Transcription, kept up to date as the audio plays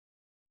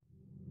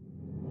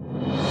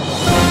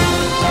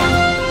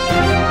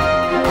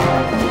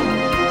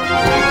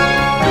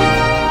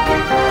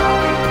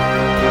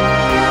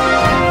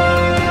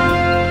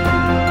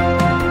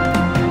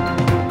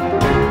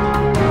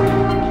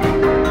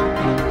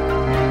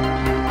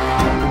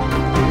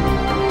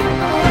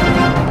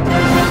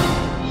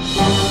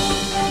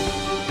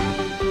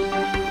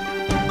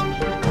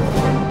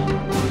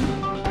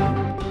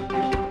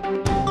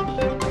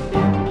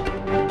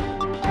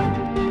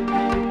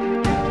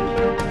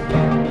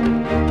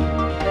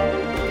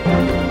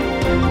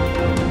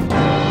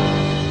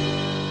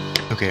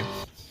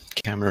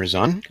camera's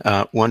on.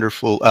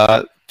 Wonderful.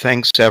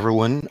 Thanks,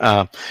 everyone.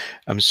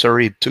 I'm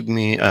sorry it took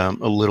me a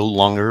little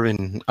longer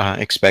than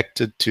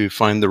expected to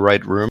find the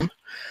right room,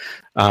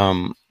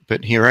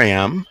 but here I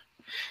am.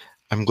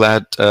 I'm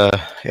glad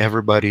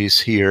everybody's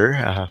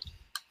here,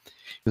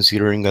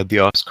 considering that the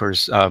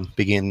Oscars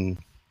begin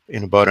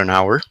in about an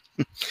hour.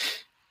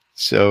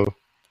 So,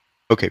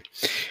 okay,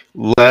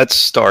 let's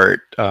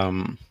start.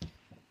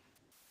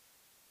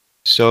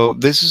 So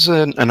this is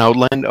an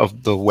outline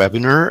of the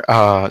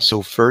webinar.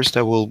 So first,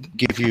 I will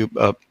give you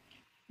a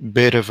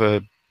bit of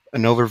an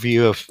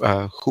overview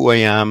of who I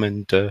am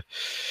and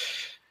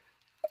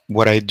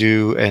what I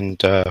do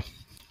and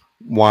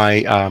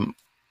why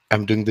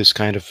I'm doing this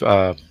kind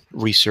of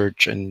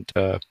research and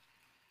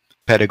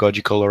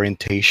pedagogical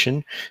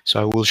orientation.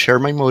 So I will share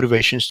my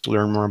motivations to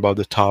learn more about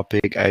the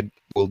topic. I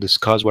will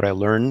discuss what I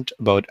learned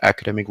about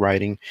academic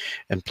writing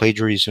and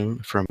plagiarism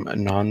from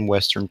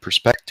non-Western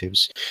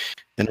perspectives.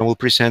 Then I will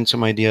present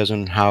some ideas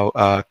on how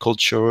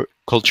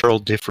cultural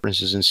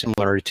differences and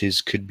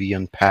similarities could be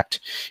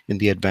unpacked in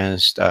the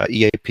advanced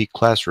EAP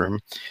classroom.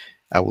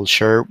 I will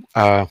share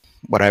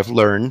what I've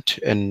learned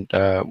and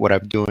what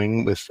I'm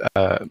doing with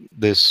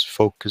this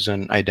focus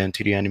on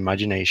identity and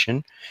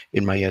imagination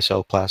in my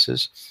ESL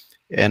classes.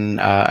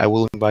 And I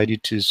will invite you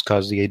to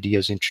discuss the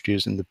ideas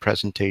introduced in the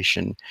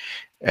presentation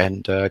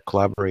and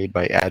collaborate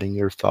by adding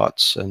your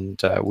thoughts. And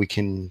we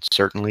can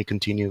certainly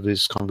continue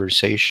this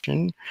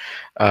conversation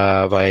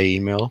via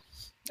email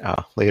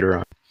later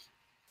on.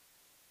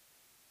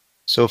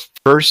 So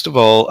first of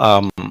all,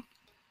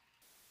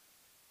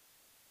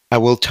 I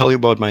will tell you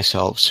about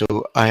myself. So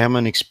I am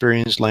an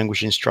experienced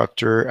language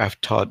instructor. I've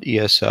taught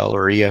ESL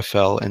or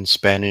EFL and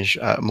Spanish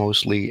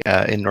mostly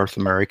in North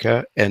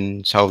America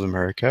and South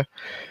America.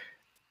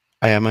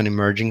 I am an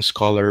emerging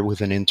scholar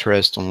with an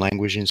interest on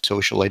language and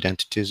social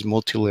identities,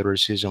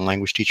 multiliteracies, and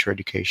language teacher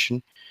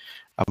education.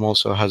 I'm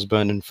also a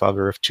husband and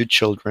father of 2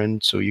 children.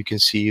 So you can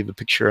see the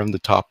picture on the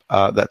top.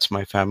 That's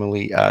my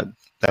family.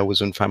 That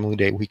was on Family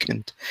Day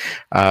weekend.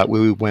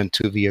 We went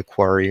to the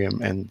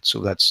aquarium, and so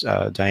that's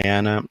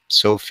Diana,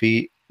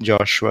 Sophie,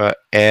 Joshua,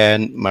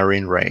 and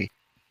Marine Ray.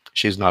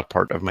 She's not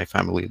part of my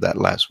family, that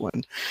last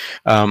one.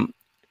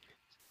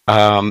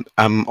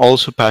 I'm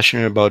also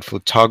passionate about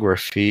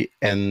photography,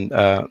 and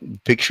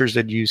pictures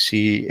that you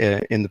see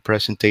in the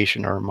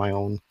presentation are my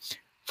own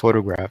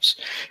photographs.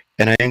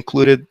 And I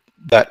included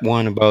that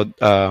one about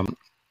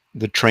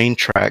the train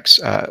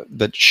tracks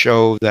that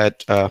show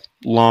that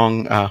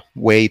long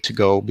way to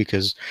go,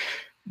 because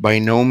by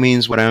no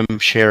means what I'm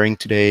sharing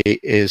today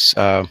is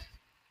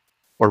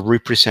or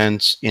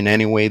represents in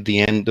any way the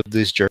end of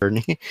this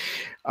journey.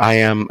 I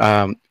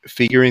am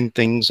figuring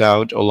things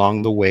out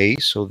along the way,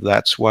 so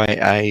that's why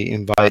I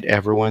invite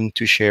everyone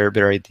to share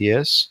their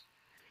ideas.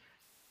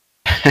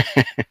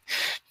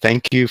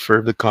 Thank you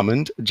for the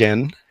comment,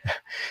 Jen.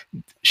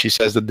 She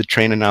says that the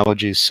train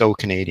analogy is so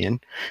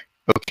Canadian.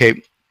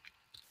 Okay,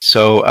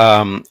 so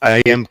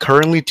I am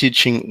currently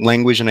teaching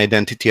language and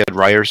identity at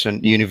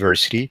Ryerson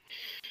University,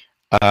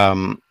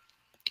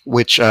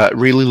 which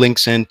really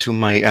links into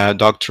my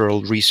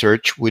doctoral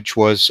research, which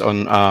was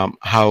on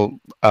how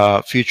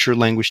future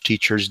language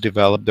teachers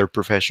develop their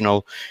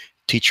professional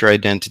teacher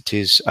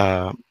identities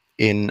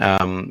in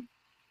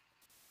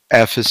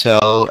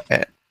FSL,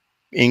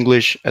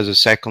 English as a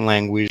second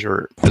language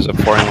or as a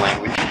foreign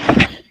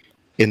language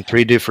in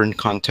 3 different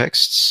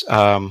contexts,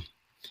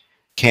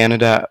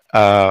 Canada,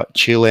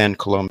 Chile, and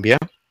Colombia.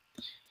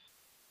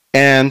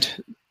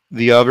 And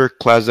the other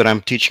class that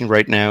I'm teaching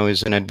right now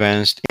is an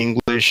advanced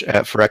English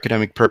for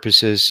academic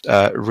purposes,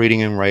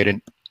 reading and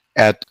writing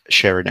at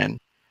Sheridan.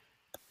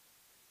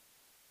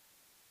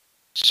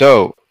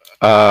 So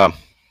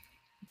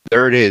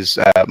there it is,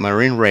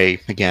 Marine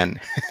Ray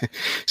again.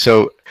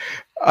 So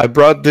I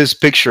brought this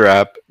picture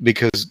up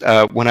because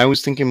when I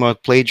was thinking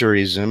about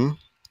plagiarism,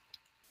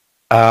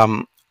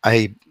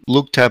 I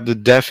looked up the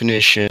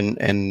definition,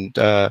 and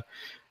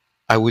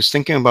I was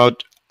thinking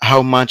about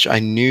how much I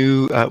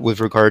knew with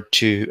regard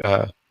to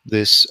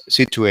this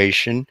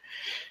situation,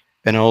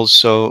 and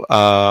also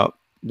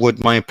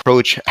what my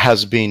approach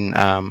has been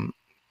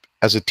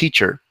as a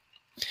teacher.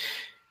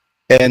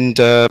 And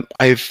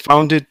I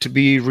found it to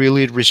be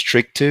really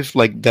restrictive,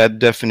 like that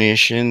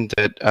definition,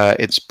 that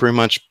it's pretty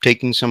much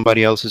taking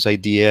somebody else's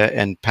idea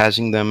and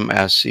passing them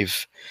as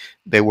if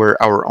they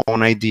were our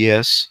own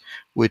ideas,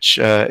 which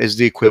is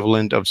the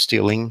equivalent of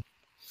stealing.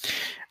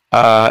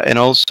 And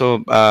also,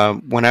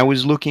 when I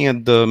was looking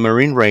at the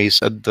marine rays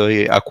at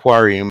the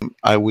aquarium,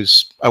 I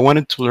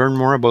wanted to learn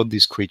more about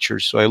these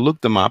creatures, so I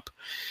looked them up,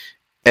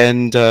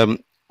 and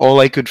all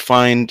I could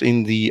find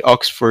in the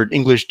Oxford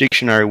English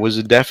Dictionary was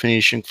a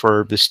definition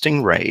for the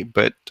stingray.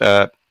 But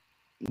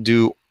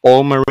do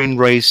all marine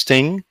rays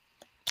sting?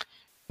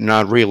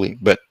 Not really,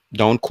 but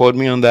don't quote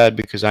me on that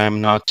because I am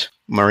not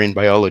a marine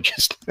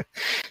biologist.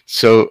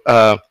 So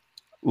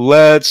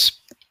let's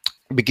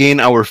begin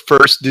our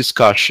first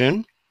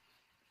discussion.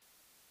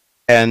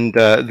 And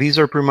these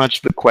are pretty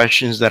much the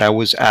questions that I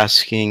was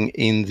asking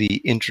in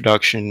the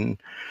introduction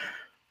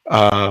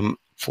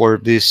for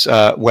this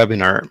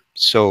webinar.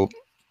 So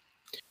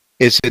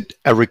Is it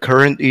a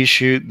recurrent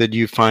issue that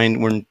you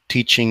find when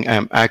teaching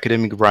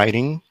academic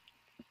writing?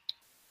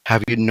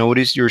 Have you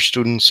noticed your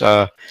students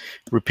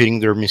repeating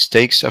their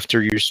mistakes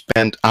after you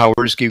spent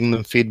hours giving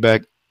them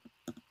feedback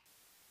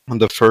on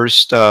the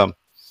first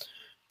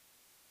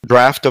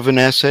draft of an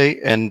essay?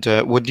 And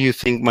what do you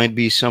think might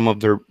be some of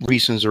the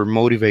reasons or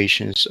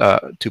motivations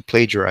to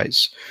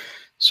plagiarize?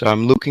 So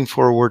I'm looking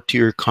forward to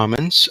your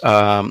comments,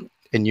 and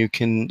you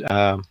can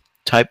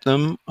type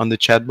them on the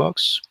chat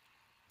box.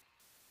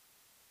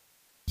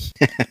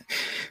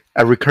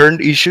 A recurrent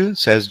issue,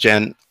 says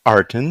Jan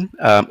Arton.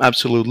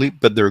 Absolutely,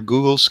 but their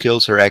Google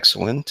skills are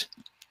excellent.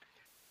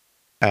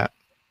 Uh,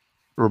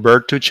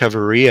 Roberto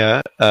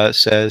Chavarria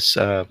says,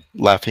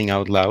 laughing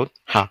out loud,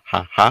 ha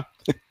ha ha.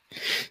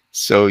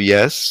 So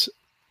yes.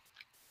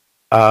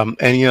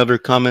 Any other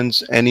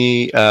comments?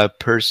 Any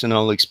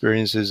personal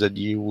experiences that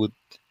you would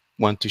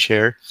want to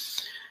share?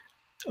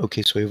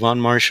 Okay, so Yvonne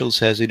Marshall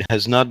says, it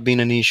has not been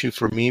an issue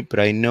for me,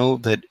 but I know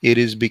that it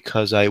is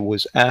because I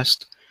was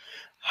asked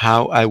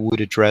how I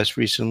would address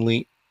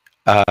recently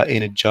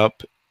in a job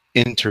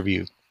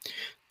interview.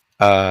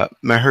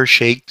 Meher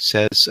Sheikh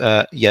says,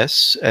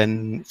 yes,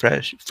 and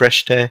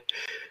Freshte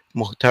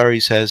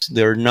Mohtari says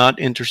they're not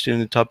interested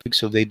in the topic,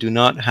 so they do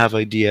not have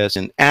ideas.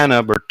 And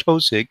Anna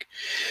Bertosik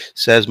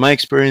says, my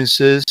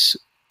experiences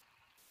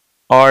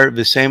are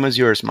the same as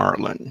yours,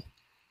 Marlon.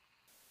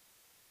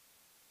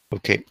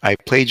 Okay, I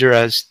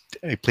plagiarized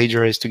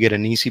to get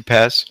an easy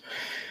pass.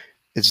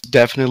 It's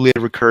definitely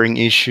a recurring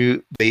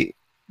issue. They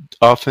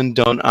often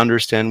don't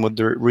understand what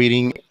they're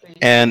reading,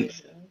 and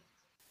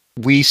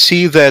we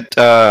see that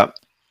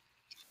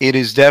it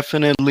is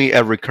definitely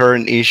a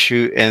recurrent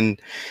issue,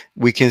 and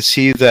we can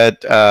see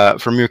that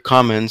from your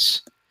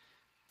comments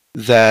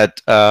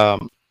that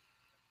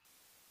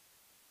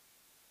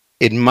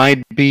it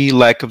might be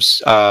lack of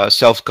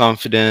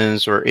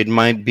self-confidence, or it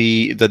might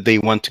be that they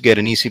want to get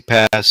an easy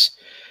pass.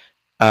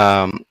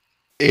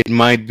 It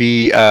might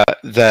be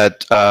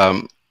that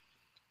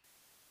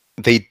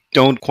they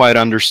don't quite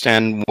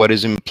understand what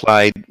is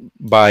implied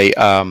by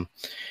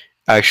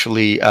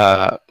actually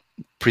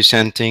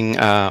presenting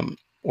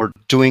or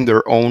doing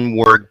their own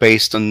work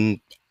based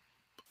on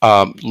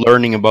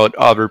learning about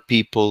other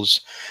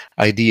people's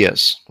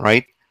ideas,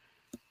 right?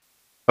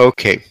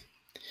 Okay,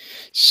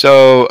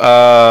 so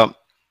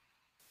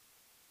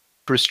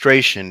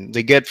frustration.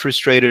 They get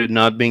frustrated at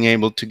not being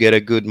able to get a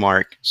good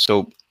mark.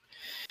 So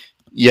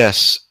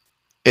yes,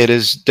 it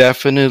is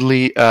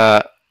definitely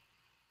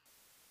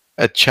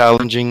a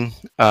challenging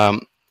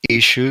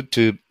issue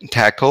to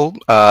tackle.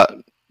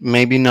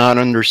 Maybe not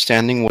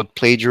understanding what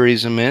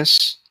plagiarism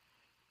is.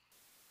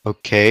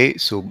 Okay,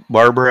 so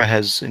Barbara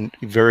has a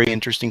very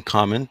interesting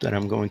comment that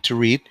I'm going to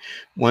read.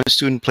 One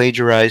student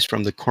plagiarized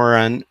from the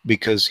Quran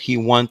because he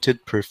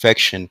wanted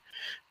perfection,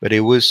 but it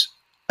was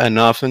an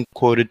often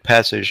quoted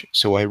passage,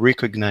 so I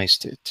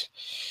recognized it.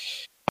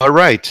 All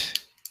right,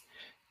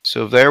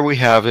 so there we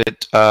have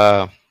it.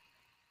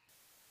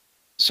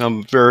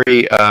 Some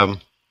very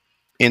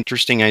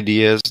interesting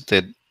ideas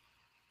that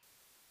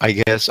I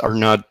guess are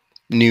not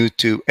new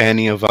to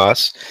any of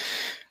us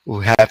who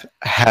have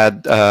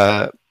had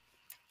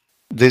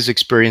this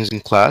experience in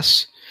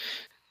class.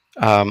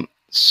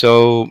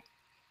 So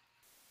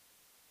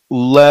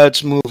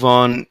let's move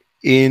on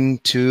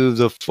into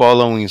the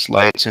following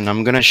slides, and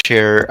I'm going to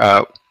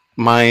share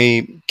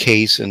my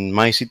case and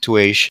my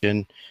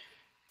situation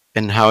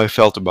and how I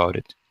felt about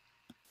it.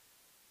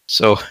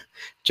 So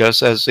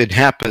just as it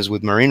happens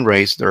with marine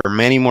race, there are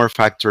many more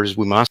factors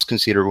we must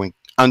consider when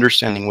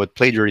understanding what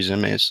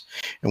plagiarism is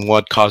and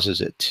what causes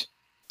it.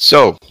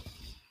 So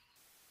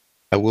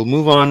I will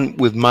move on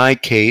with my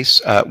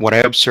case, what I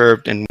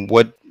observed and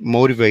what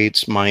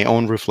motivates my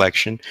own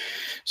reflection.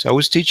 So I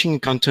was teaching a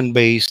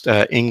content-based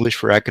English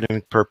for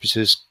academic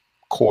purposes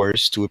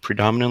course to a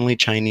predominantly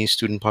Chinese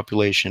student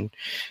population,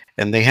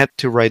 and they had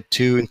to write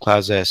 2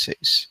 in-class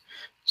essays.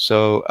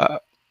 So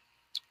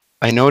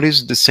I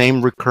noticed the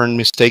same recurrent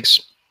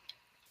mistakes.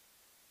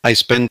 I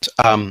spent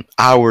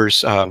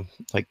hours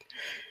like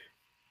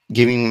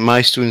giving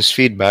my students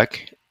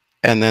feedback,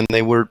 and then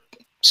they were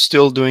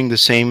still doing the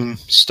same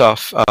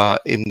stuff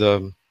in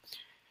the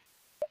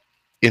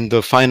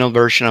final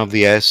version of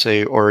the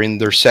essay or in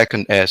their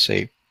second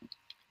essay.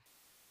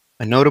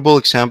 A notable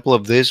example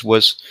of this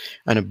was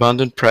an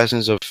abundant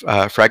presence of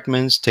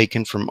fragments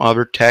taken from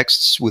other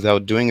texts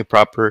without doing a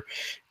proper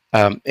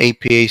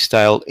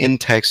APA-style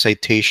in-text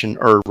citation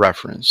or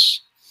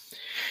reference.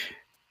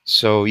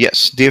 So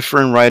yes,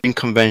 different writing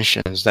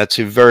conventions. That's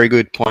a very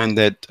good point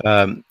that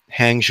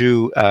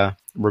Hangzhou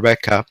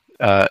Rebecca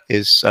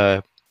is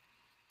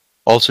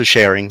also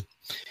sharing.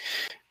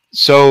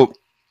 So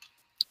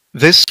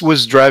this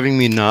was driving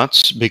me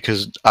nuts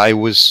because I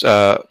was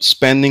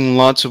spending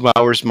lots of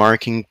hours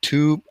marking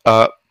 2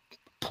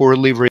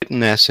 poorly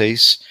written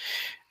essays.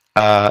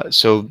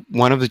 So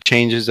one of the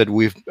changes that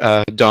we've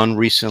done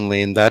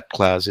recently in that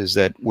class is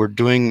that we're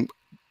doing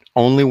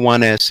only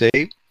 1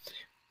 essay,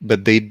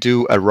 but they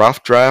do a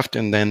rough draft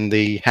and then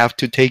they have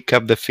to take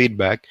up the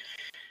feedback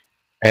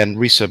and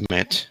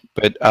resubmit.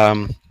 But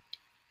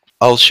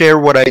I'll share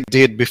what I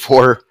did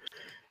before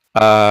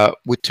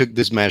we took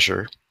this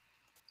measure.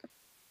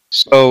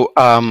 So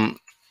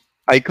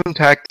I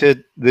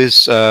contacted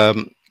this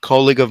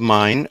colleague of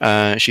mine.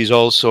 She's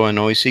also an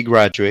OEC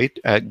graduate,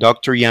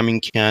 Dr.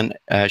 Yamin Khan.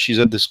 She's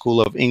at the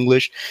School of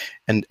English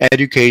and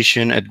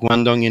Education at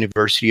Guangdong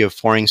University of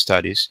Foreign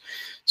Studies.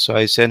 So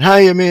I said,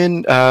 "Hi,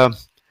 Yamin.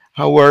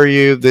 How are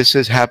you? This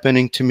is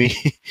happening to me.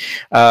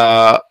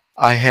 uh,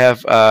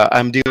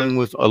 I'm dealing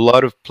with a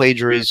lot of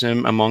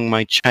plagiarism among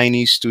my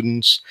Chinese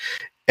students,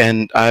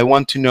 and I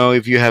want to know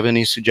if you have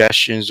any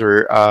suggestions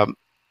or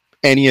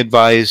any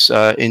advice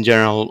in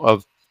general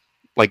of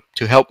like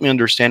to help me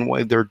understand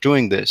why they're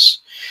doing this."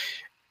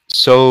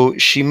 So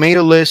she made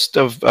a list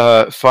of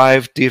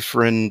five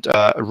different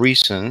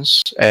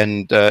reasons,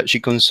 and she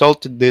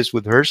consulted this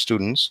with her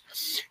students.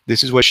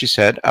 This is what she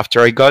said: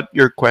 "After I got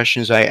your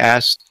question, I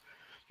asked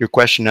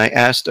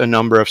a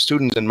number of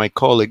students and my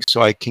colleagues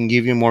so I can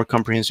give you a more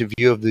comprehensive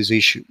view of this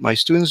issue. My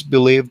students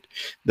believed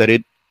that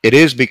it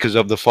is because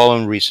of the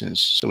following reasons.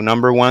 So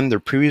number one, their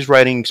previous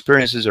writing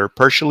experiences are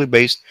partially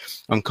based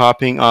on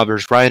copying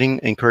others' writing,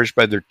 encouraged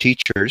by their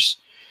teachers.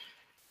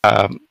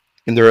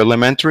 In their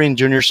elementary and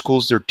junior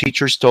schools, their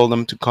teachers told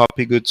them to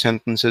copy good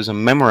sentences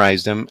and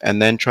memorize them, and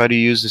then try to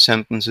use the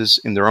sentences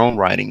in their own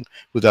writing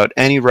without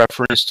any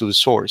reference to the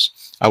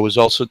source. I was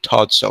also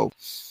taught so.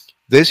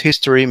 This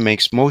history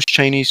makes most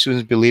Chinese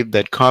students believe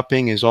that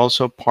copying is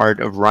also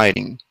part of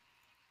writing."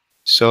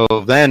 So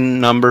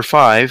then number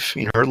five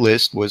in her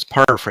list was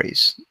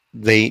paraphrase.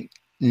 They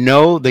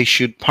know they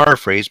should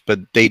paraphrase, but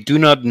they do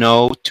not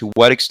know to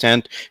what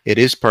extent it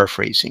is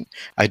paraphrasing.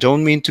 I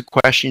don't mean to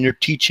question your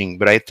teaching,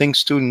 but I think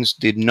students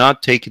did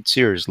not take it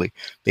seriously.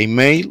 They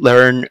may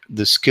learn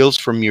the skills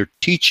from your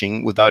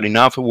teaching without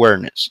enough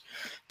awareness.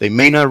 They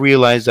may not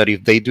realize that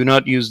if they do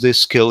not use this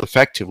skill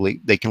effectively,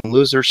 they can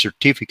lose their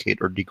certificate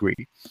or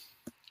degree.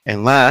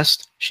 And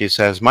last, she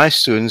says, my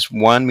students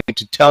want me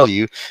to tell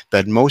you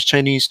that most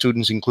Chinese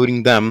students,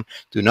 including them,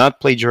 do not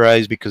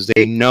plagiarize because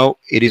they know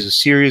it is a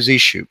serious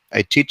issue.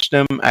 I teach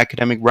them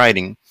academic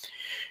writing.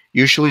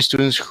 Usually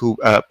students who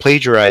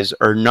plagiarize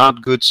are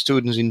not good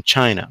students in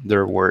China,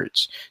 their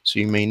words.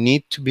 So you may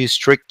need to be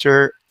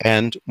stricter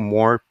and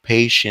more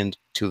patient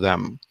to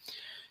them.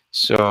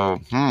 So,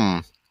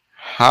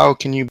 how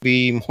can you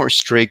be more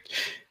strict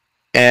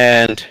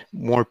and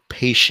more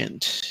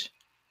patient?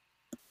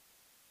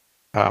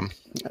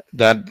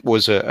 That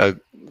was a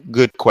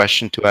good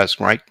question to ask,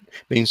 right?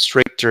 Being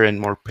stricter and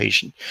more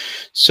patient.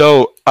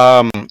 So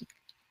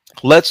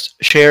let's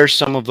share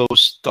some of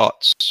those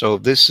thoughts. So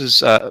this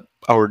is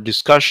our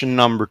discussion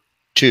number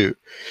 2.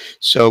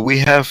 So we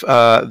have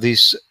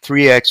these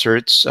 3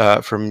 excerpts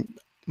from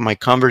my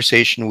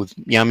conversation with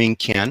Yamin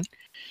Qian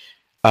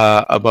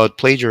about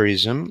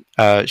plagiarism.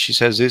 She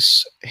says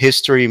this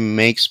history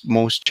makes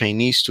most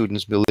Chinese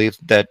students believe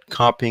that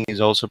copying is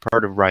also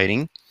part of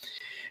writing.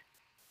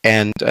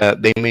 And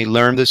they may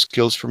learn the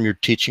skills from your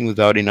teaching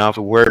without enough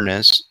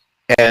awareness.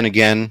 And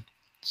again,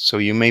 so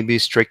you may be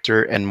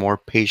stricter and more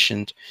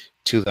patient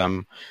to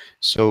them.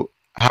 So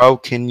how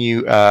can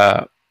you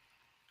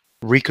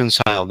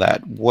reconcile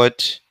that?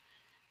 What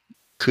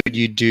could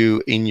you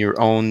do in your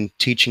own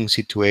teaching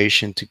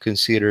situation to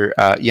consider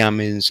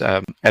Yamin's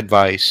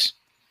advice?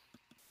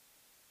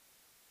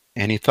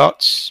 Any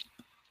thoughts?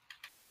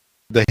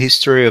 The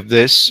history of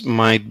this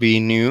might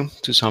be new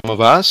to some of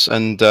us,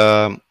 and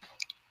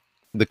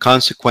the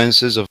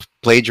consequences of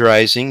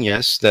plagiarizing,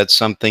 yes, that's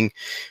something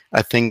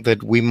I think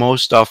that we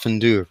most often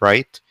do,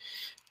 right?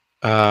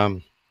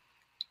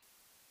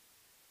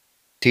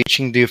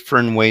 Teaching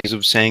different ways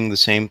of saying the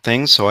same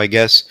thing. So I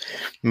guess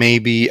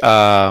maybe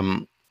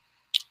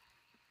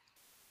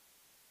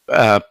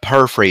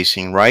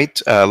paraphrasing,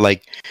 right?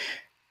 Like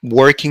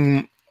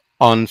working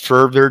on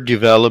further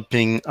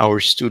developing our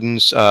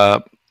students'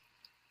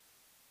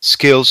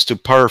 skills to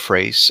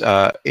paraphrase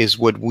is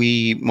what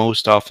we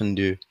most often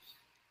do.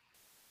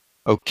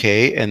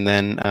 Okay, and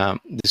then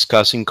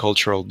discussing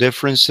cultural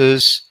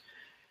differences,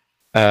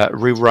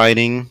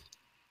 rewriting,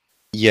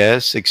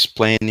 yes,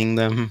 explaining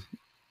them,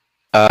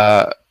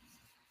 the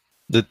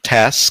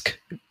task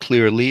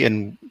clearly,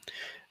 and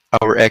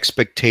our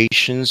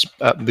expectations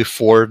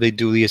before they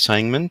do the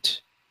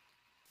assignment.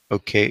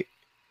 Okay,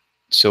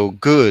 so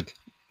good.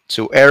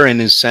 So Aaron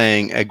is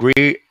saying, I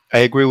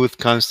agree with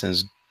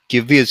Constance.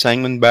 Give the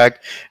assignment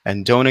back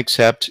and don't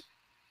accept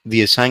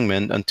the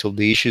assignment until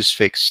the issue is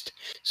fixed.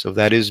 So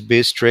that is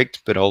be strict,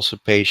 but also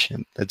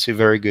patient. That's a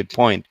very good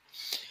point.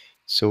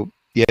 So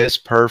yes,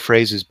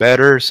 paraphrase is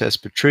better, says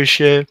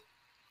Patricia.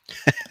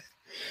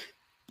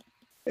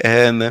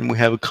 And then we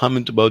have a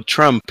comment about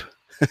Trump.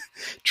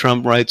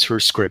 Trump writes her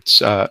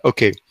scripts.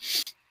 Okay.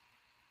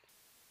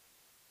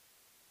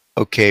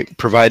 Okay,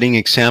 providing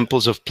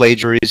examples of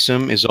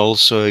plagiarism is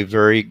also a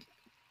very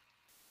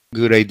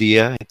good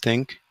idea, I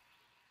think.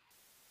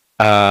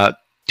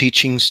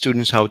 Teaching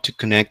students how to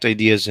connect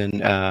ideas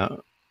and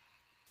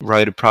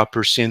write a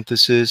proper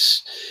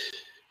synthesis.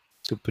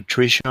 So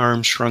Patricia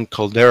Armstrong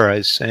Caldera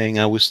is saying,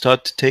 I was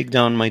taught to take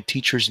down my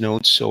teacher's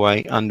notes so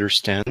I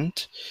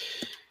understand.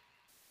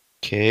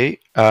 Okay.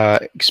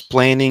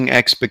 Explaining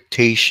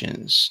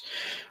expectations.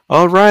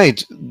 All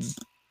right.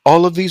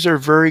 All of these are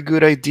very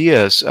good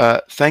ideas.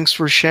 Thanks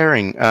for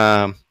sharing.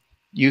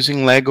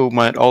 Using Lego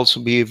might also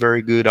be a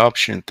very good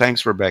option.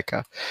 Thanks,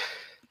 Rebecca.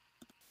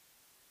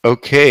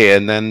 Okay,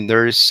 and then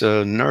there's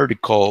an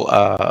article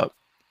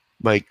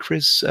by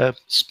Chris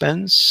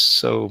Spence,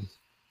 so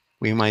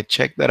we might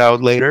check that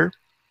out later.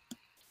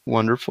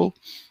 Wonderful.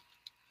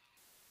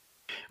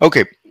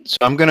 Okay, so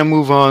I'm gonna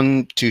move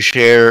on to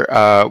share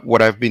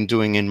what I've been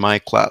doing in my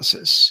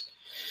classes.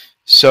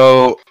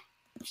 So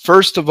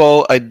first of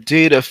all, I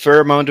did a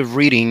fair amount of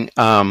reading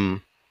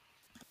on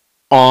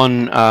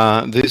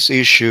this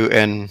issue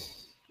and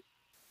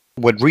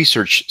what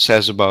research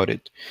says about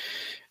it.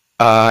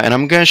 And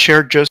I'm going to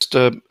share just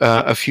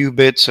a few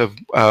bits of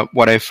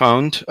what I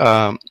found.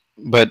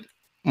 But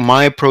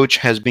my approach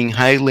has been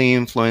highly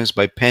influenced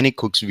by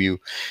Pennycook's view.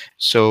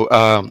 So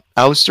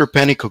Alistair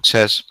Pennycook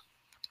says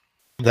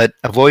that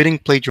avoiding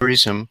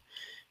plagiarism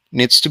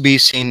needs to be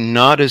seen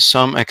not as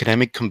some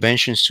academic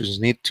convention students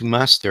need to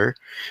master,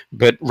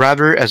 but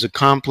rather as a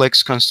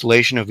complex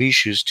constellation of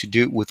issues to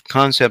do with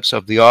concepts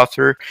of the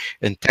author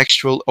and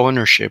textual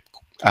ownership,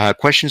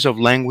 questions of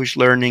language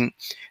learning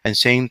and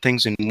saying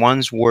things in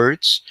one's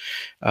words,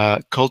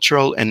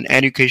 cultural and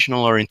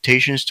educational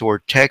orientations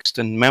toward text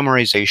and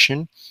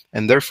memorization,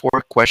 and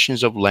therefore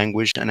questions of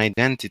language and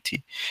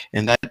identity.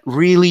 And that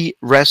really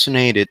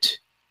resonated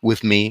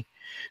with me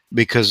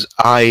because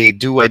I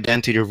do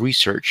identity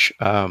research.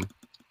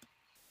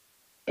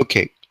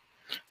 Okay,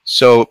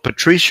 so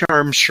Patricia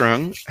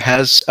Armstrong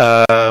has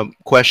a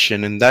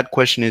question, and that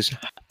question is,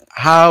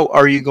 how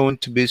are you going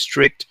to be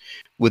strict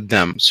with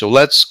them? So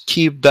let's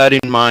keep that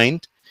in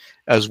mind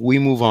as we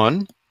move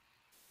on.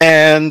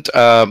 And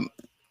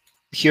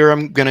here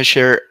I'm going to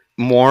share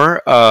more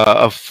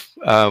of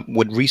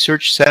what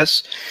research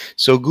says.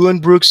 So Gu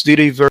and Brooks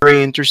did a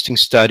very interesting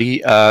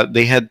study.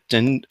 They had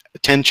 10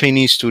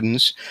 Chinese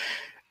students,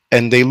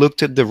 and they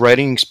looked at the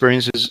writing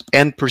experiences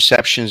and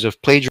perceptions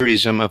of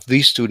plagiarism of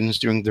these students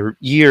during their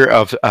year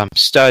of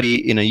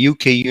study in a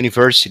UK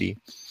university.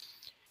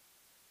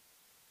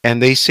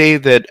 And they say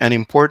that an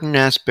important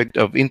aspect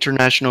of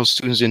international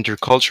students'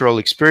 intercultural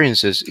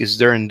experiences is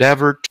their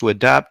endeavor to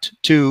adapt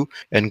to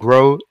and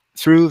grow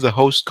through the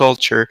host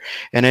culture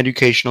and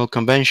educational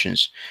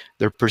conventions.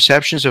 Their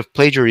perceptions of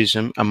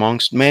plagiarism,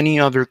 amongst many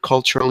other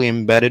culturally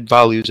embedded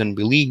values and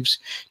beliefs,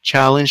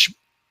 challenged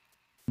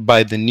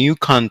by the new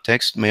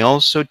context, may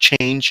also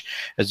change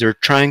as they're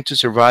trying to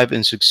survive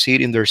and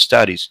succeed in their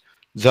studies,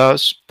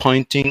 thus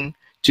pointing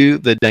to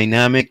the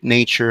dynamic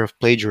nature of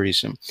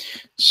plagiarism.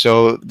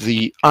 So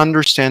the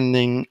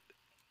understanding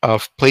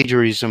of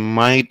plagiarism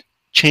might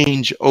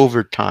change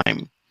over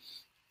time.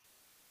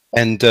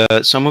 And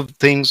some of the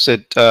things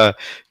that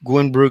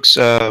Gwen Brooks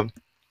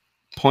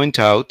point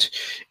out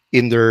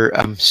in their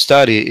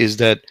study is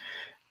that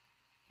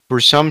for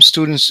some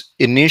students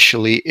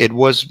initially it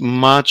was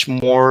much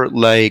more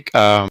like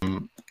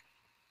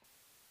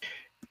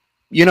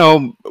you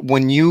know,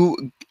 when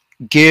you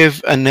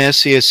give an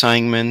essay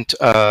assignment,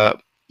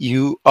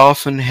 you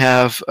often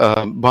have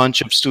a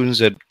bunch of students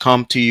that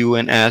come to you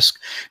and ask,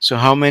 so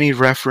how many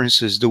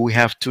references do we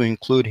have to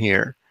include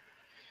here?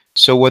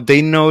 So what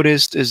they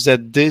noticed is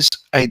that this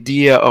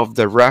idea of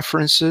the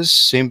references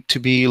seemed to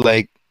be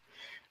like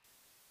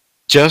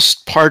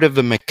just part of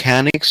the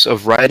mechanics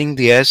of writing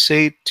the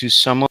essay to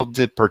some of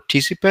the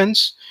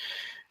participants,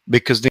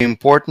 because the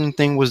important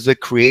thing was the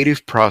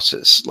creative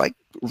process, like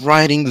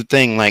writing the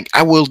thing, like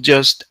I will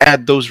just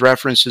add those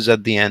references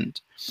at the end.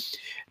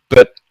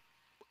 But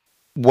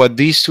what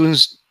these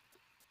students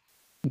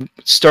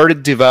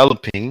started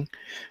developing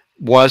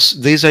was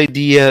this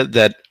idea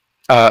that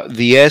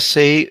the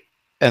essay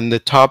and the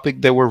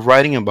topic they were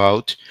writing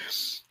about,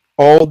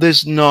 all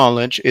this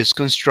knowledge is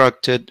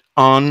constructed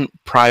on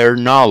prior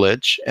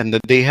knowledge, and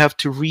that they have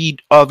to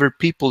read other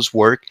people's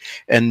work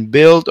and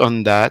build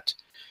on that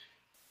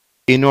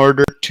in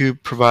order to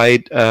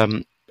provide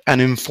an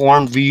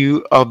informed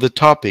view of the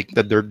topic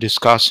that they're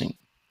discussing.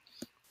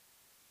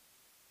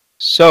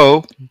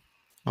 So,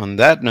 on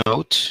that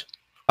note,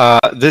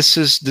 this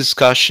is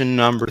discussion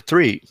number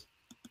 3.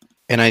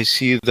 And I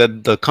see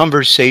that the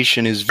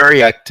conversation is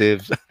very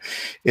active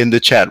in the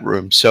chat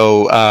room.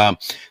 So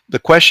the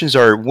questions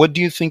are, what do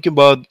you think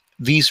about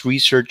these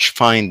research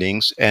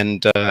findings,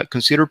 and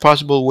consider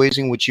possible ways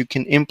in which you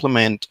can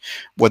implement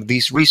what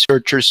these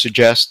researchers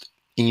suggest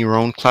in your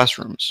own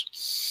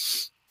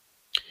classrooms?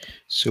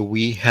 So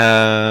we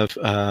have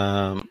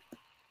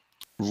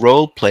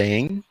role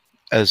playing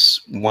as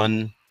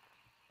one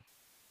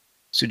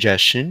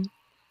suggestion.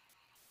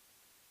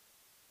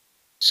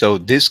 So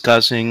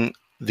discussing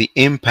the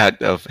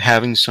impact of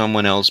having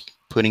someone else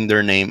putting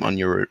their name on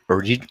your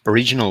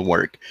original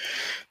work.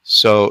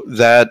 So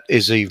that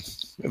is a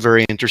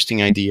very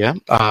interesting idea.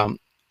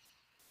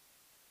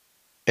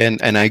 And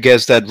I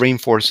guess that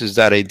reinforces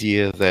that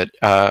idea that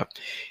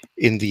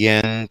in the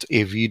end,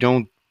 if you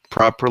don't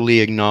properly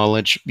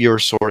acknowledge your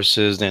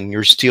sources, then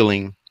you're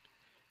stealing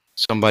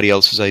somebody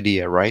else's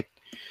idea, right?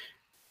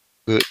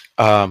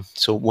 But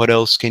so what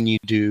else can you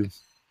do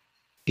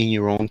in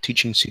your own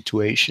teaching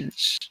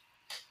situations?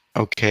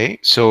 Okay,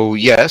 so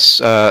yes,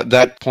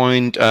 that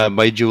point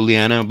by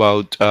Juliana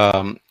about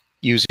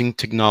using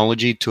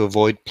technology to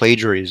avoid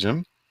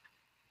plagiarism.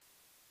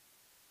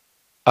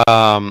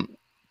 Um,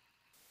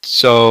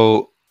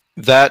 so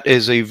that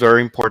is a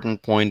very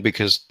important point,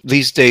 because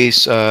these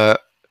days,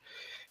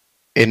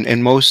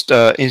 in most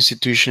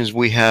institutions,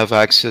 we have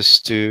access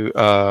to,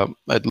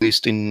 at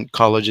least in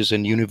colleges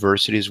and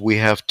universities, we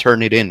have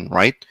Turnitin,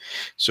 right?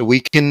 So we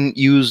can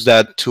use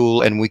that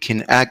tool and we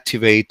can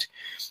activate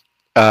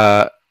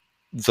uh,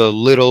 the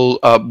little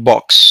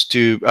box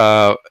to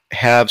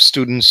have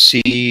students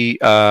see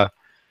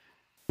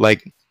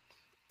like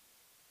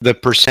the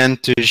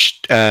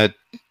percentage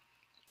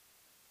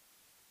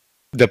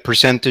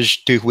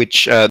to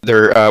which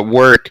their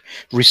work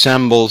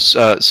resembles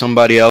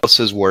somebody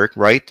else's work,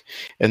 right?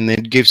 And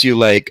it gives you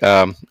like,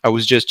 I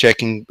was just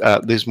checking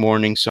this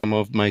morning some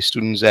of my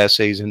students'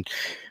 essays, and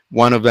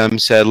one of them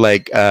said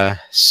like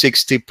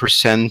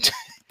 60%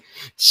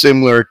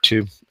 similar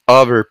to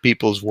other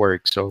people's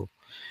work. So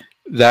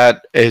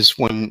that is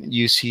when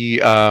you see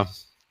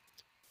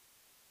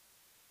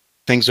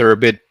things are a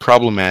bit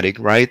problematic,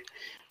 right?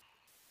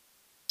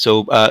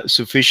 So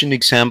sufficient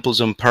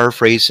examples on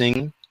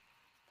paraphrasing.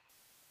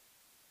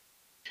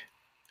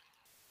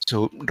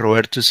 So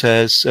Roberto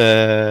says,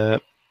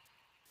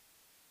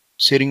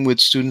 sitting with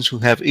students who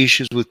have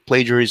issues with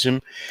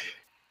plagiarism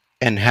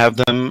and have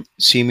them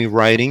see me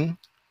writing,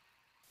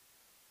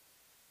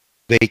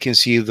 they can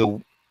see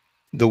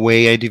the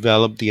way I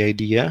develop the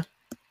idea.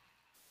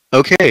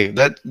 Okay,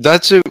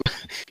 that's a,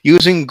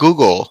 using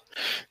Google.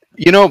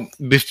 You know,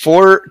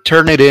 before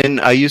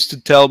Turnitin, I used to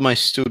tell my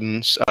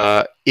students,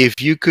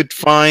 if you could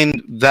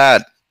find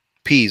that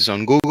piece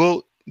on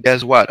Google,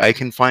 guess what? I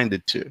can find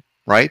it too,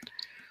 right?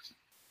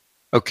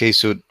 Okay,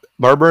 so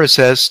Barbara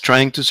says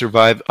trying to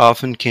survive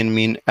often can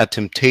mean a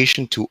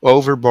temptation to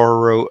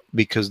overborrow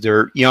because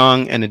they're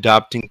young and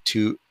adapting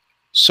to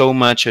so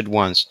much at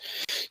once.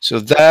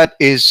 So that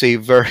is a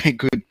very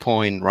good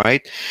point,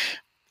 right?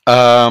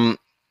 Um,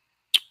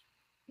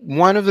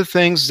 One of the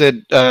things that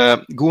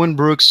Gu and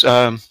Brooks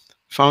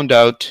found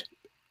out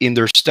in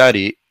their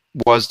study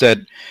was that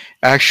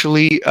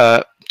actually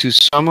to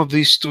some of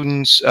these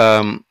students,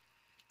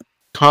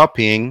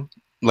 copying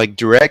like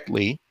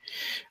directly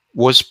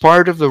was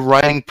part of the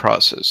writing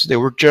process. They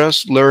were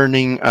just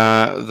learning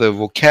the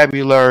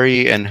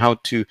vocabulary and how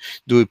to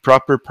do a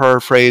proper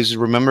paraphrase.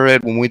 Remember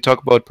it, when we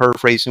talk about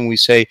paraphrasing, we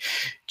say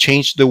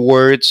change the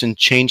words and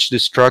change the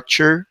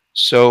structure.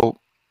 So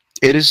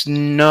it is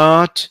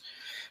not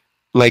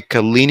like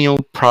a linear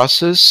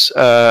process.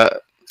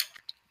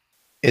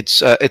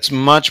 It's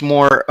much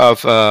more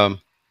of a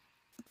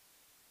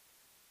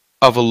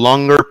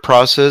longer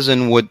process.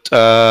 And what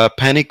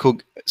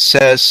Pennycook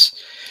says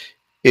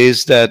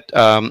is that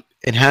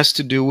it has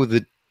to do with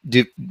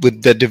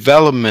the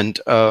development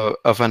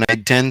of an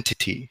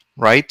identity,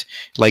 right?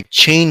 Like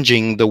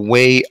changing the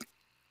way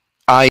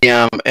I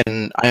am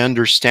and I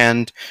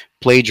understand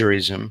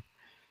plagiarism.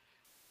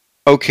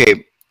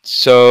 Okay,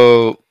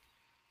 so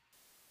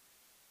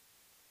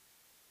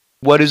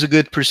what is a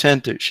good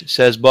percentage,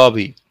 says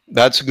Bobby.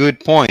 That's a good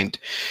point.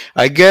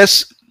 I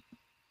guess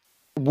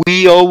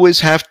we always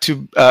have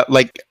to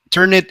like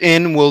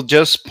Turnitin will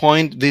just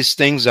point these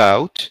things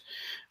out.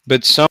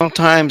 But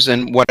sometimes,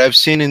 and what I've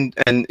seen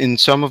in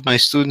some of my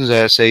students'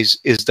 essays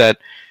is that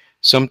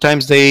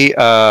sometimes they,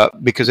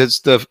 because it's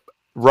the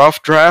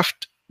rough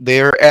draft,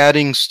 they're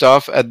adding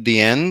stuff at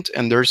the end,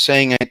 and they're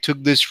saying, I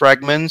took these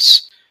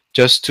fragments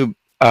just to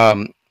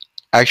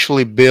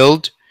actually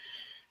build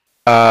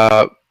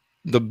uh,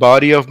 the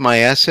body of my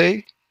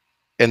essay,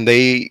 and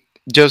they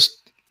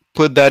just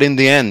put that in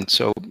the end.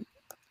 So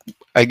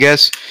I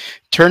guess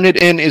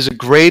Turnitin is a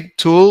great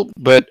tool,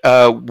 but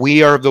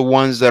we are the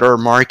ones that are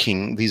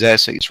marking these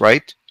essays,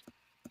 right?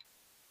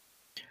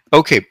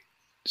 Okay,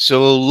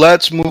 so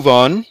let's move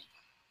on.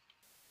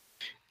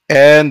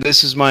 And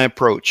this is my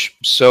approach.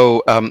 So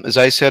as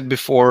I said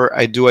before,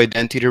 I do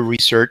identity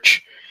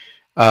research.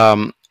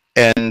 And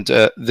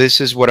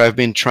this is what I've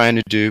been trying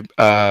to do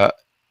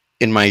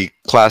in my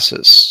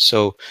classes.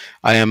 So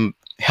I am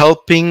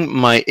helping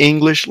my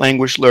English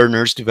language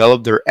learners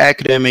develop their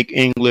academic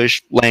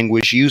English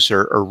language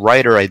user or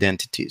writer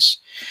identities.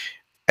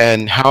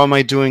 And how am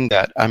I doing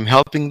that? I'm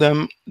helping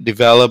them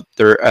develop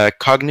their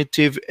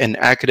cognitive and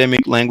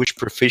academic language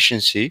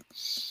proficiency.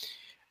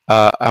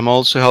 I'm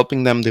also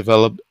helping them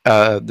develop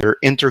their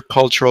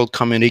intercultural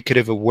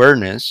communicative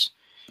awareness.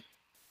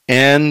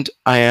 And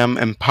I am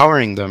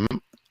empowering them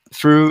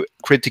through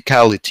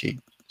criticality.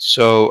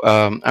 So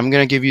I'm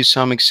going to give you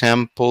some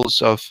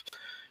examples of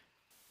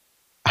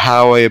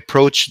how I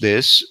approach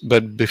this.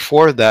 But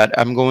before that,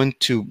 I'm going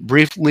to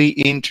briefly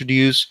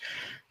introduce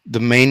the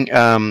main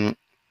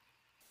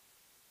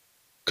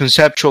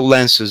conceptual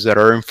lenses that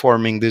are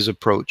informing this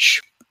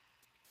approach.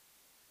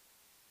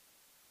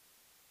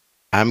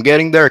 I'm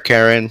getting there,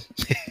 Karen.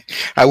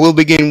 I will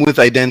begin with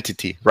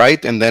identity,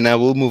 right? And then I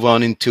will move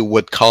on into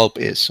what CULP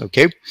is,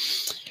 okay?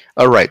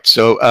 All right.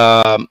 So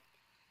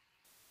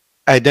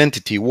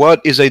identity. What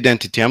is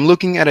identity? I'm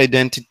looking at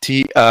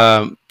identity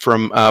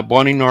from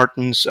Bonnie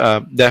Norton's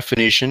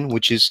definition,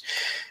 which is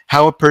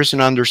how a person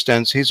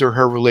understands his or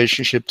her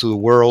relationship to the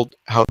world,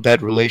 how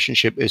that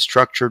relationship is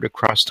structured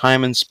across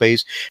time and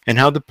space, and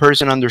how the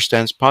person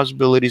understands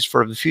possibilities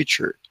for the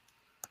future.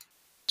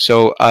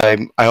 So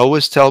I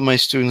always tell my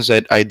students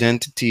that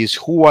identity is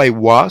who I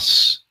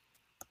was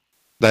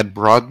that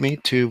brought me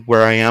to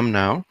where I am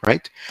now,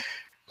 right?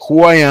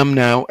 Who I am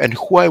now and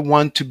who I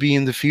want to be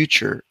in the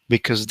future,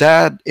 because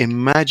that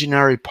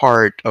imaginary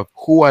part of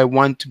who I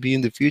want to be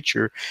in the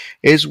future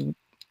is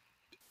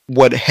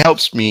what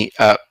helps me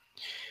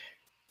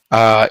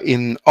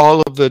in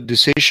all of the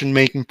decision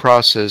making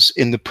process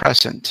in the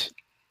present.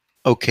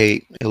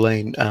 Okay,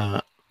 Elaine,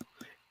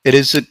 it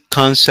is a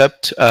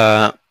concept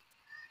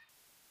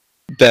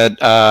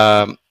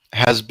that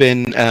has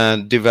been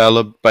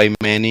developed by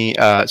many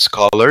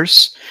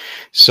scholars.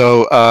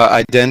 So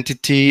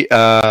identity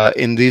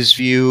in this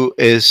view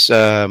is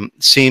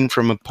seen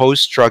from a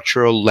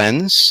post-structural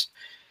lens,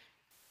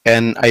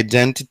 and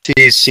identity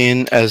is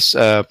seen as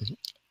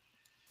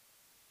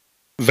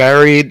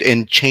varied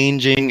and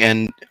changing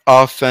and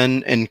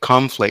often in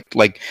conflict.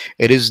 Like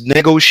it is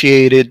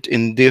negotiated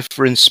in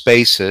different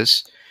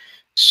spaces.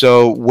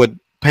 So what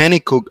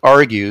Pennycook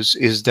argues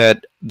is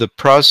that the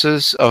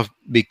process of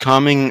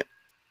becoming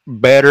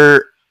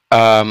better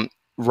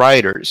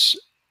writers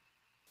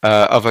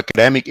of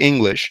academic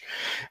English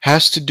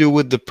has to do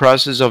with the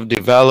process of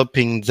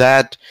developing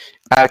that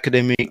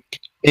academic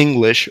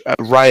English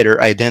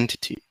writer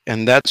identity.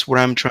 And that's what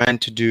I'm trying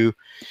to do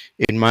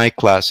in my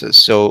classes.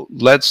 So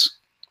let's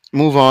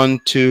move on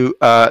to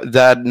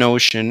that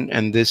notion.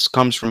 And this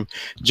comes from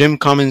Jim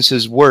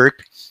Cummins's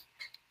work,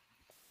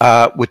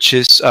 which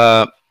is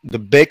the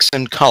Bix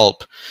and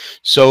Culp.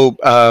 So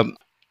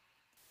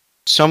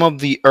some of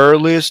the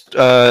earliest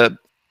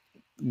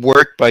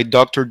work by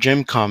Dr.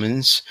 Jim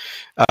Cummins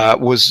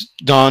was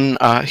done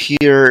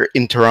here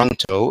in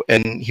Toronto,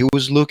 and he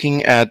was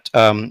looking at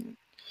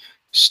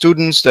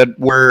students that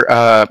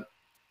were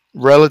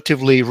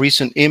relatively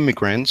recent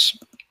immigrants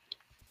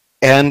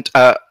and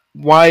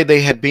why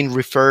they had been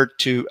referred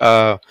to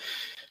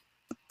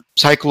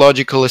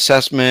psychological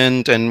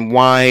assessment and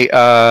why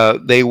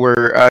they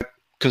were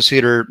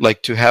considered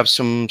like to have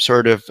some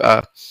sort of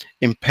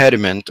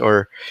impediment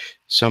or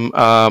some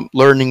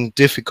learning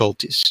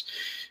difficulties.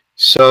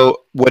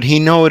 So what he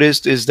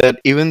noticed is that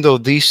even though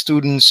these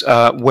students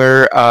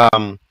were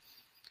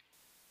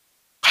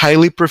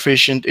highly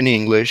proficient in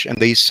English and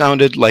they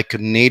sounded like a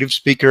native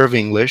speaker of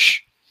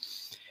English,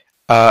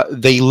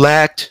 they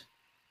lacked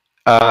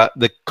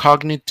the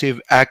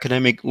cognitive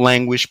academic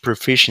language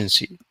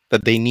proficiency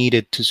that they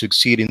needed to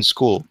succeed in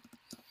school.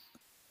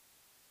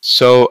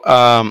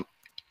 So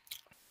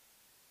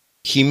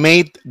he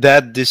made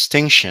that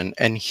distinction,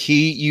 and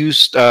he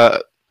used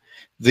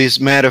this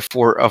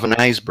metaphor of an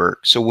iceberg.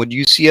 So what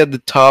you see at the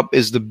top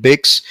is the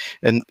BICS,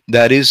 and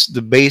that is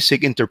the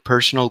basic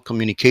interpersonal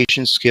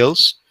communication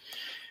skills.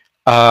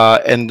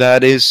 And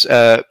that is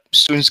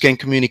students can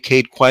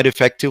communicate quite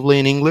effectively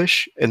in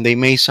English, and they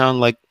may sound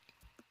like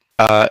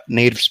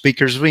native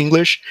speakers of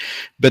English,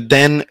 but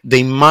then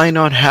they might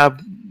not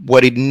have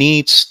what it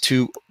needs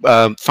to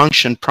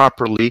function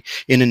properly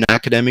in an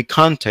academic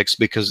context,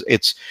 because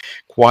it's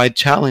quite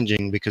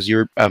challenging, because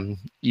you're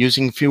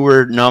using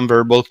fewer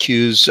nonverbal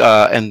cues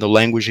and the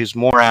language is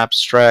more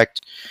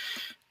abstract,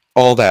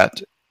 all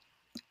that.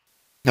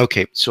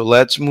 Okay, so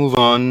let's move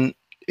on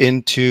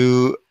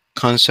into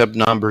concept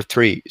number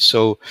 3.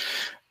 So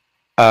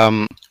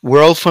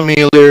we're all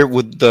familiar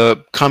with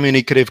the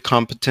communicative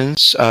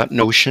competence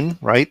notion,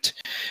 right?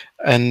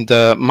 And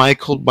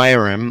Michael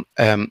Byram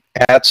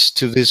adds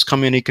to this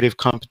communicative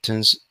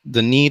competence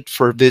the need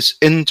for this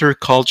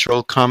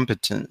intercultural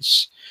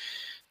competence.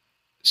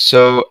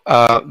 So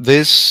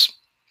this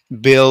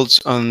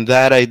builds on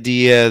that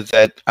idea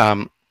that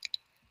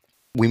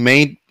we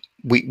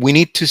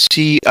need to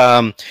see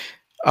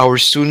our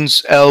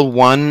students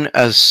L1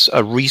 as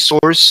a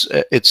resource.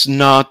 It's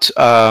not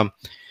an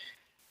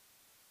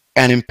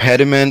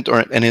impediment,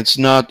 and it's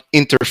not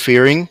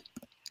interfering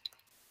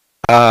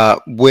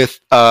with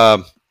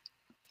the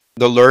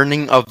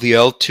learning of the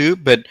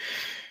L2. But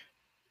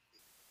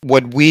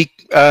what we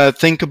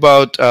think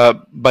about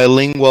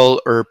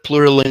bilingual or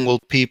plurilingual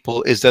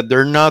people is that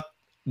they're not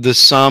the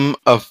sum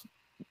of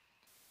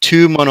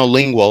two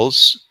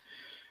monolinguals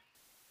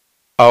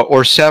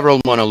or several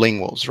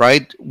monolinguals,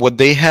 right? What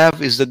they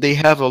have is that they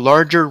have a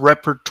larger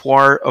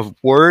repertoire of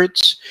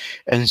words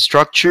and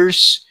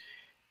structures,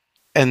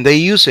 and they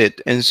use it,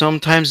 and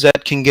sometimes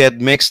that can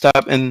get mixed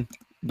up, and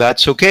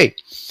that's okay.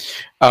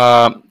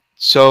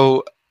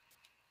 So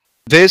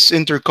this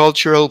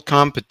intercultural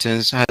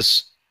competence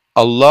has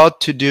a lot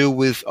to do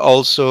with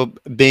also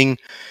being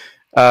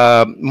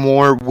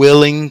more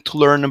willing to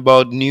learn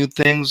about new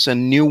things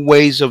and new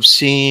ways of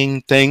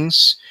seeing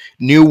things,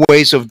 new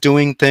ways of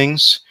doing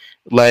things,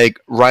 like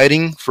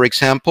writing, for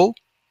example.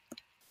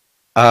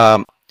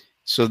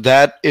 So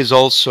that is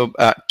also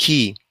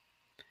key.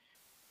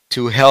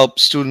 to help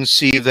students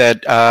see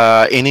that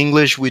in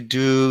English we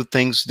do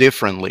things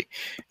differently.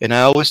 And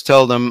I always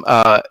tell them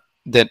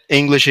that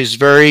English is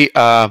very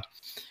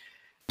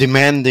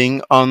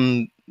demanding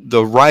on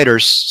the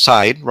writer's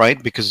side,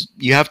 right? Because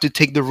you have to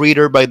take the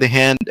reader by the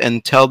hand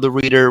and tell the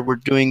reader we're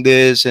doing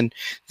this, and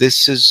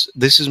this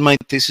is my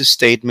thesis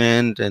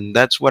statement, and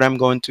that's what I'm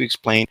going to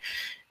explain.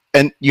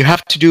 And you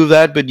have to do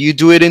that, but you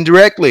do it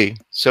indirectly.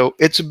 So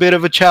it's a bit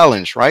of a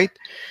challenge, right?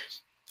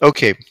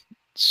 Okay,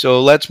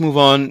 so let's move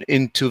on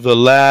into the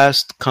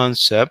last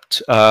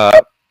concept.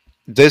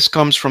 This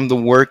comes from the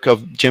work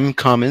of Jim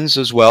Cummins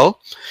as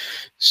well.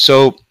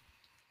 So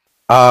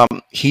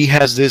he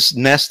has this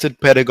nested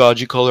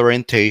pedagogical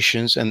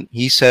orientations, and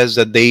he says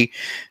that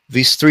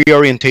these three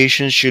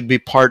orientations should be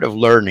part of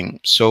learning.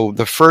 So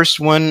the first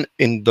one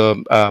in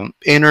the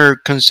inner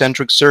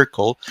concentric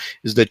circle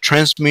is the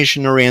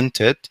transmission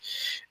oriented,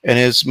 and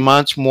is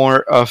much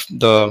more of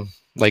the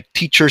like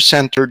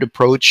teacher-centered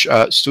approach.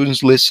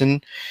 Students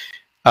listen.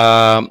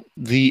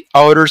 The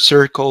outer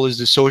circle is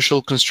the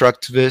social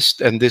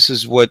constructivist, and this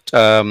is what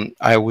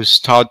I was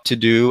taught to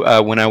do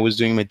when I was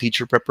doing my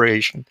teacher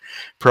preparation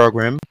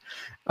program,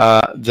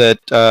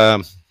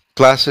 that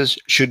classes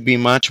should be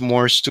much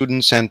more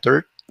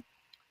student-centered,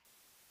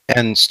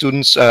 and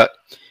students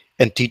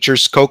and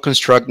teachers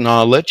co-construct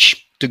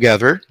knowledge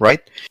together,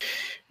 right?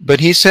 But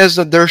he says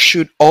that there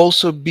should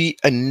also be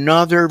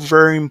another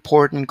very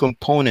important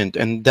component,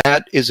 and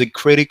that is a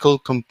critical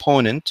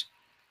component.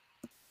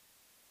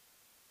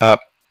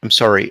 I'm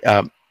sorry.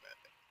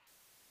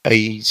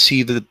 I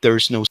see that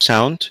there's no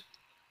sound.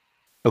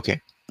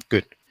 Okay,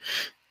 good.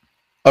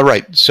 All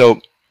right. So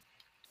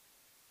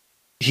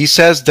he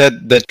says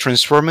that the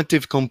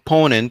transformative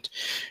component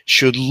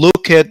should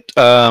look at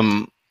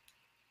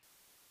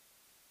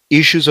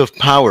issues of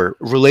power,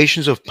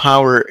 relations of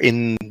power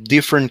in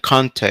different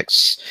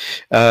contexts.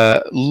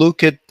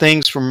 Look at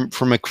things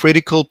from a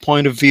critical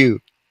point of view.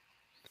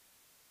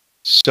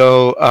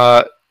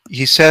 So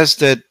he says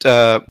that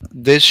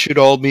this should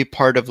all be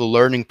part of the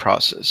learning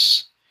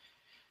process.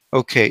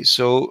 Okay,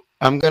 so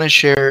I'm going to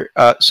share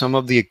some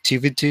of the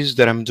activities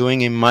that I'm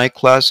doing in my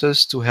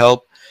classes to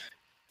help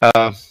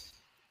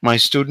my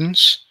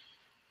students.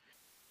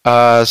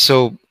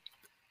 So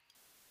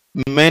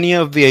many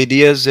of the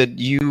ideas that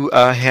you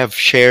have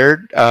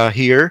shared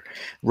here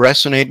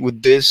resonate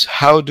with this.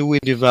 How do we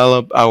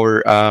develop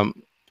our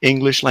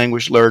English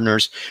language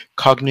learners'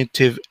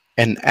 cognitive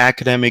and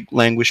academic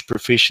language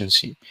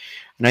proficiency?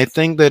 And I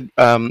think that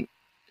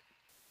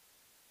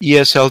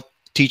ESL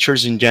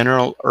teachers in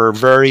general are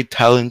very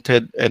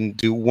talented and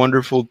do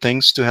wonderful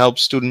things to help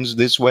students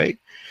this way.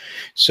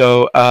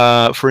 So,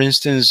 for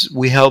instance,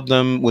 we help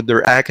them with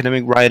their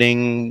academic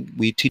writing.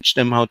 We teach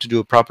them how to do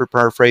a proper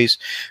paraphrase,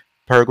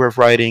 paragraph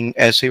writing,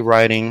 essay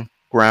writing,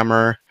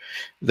 grammar.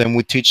 Then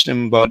we teach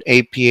them about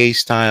APA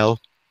style,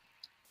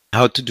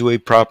 how to do a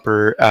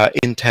proper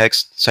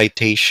in-text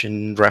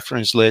citation,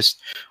 reference list,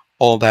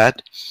 all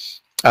that.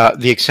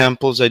 The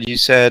examples that you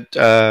said,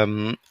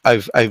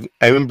 I've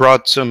even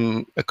brought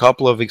a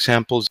couple of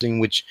examples in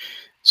which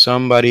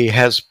somebody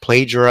has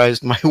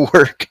plagiarized my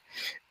work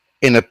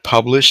in a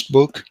published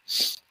book.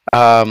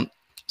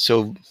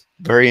 So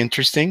very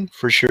interesting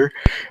for sure.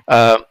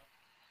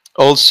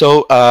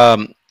 Also,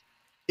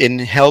 in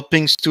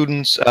helping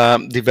students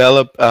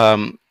develop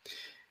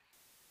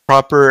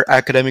proper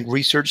academic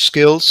research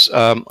skills,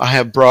 I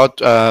have brought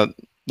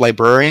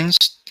librarians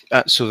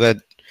so that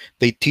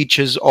they teach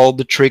us all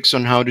the tricks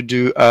on how to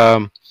do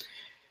a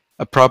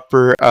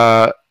proper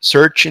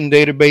search in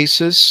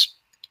databases.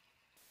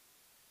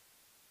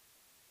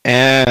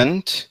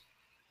 And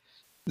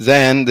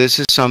then this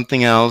is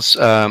something else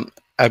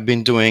I've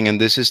been doing,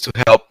 and this is to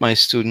help my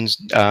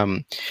students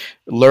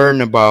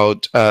learn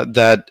about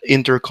that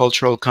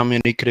intercultural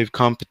communicative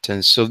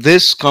competence. So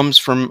this comes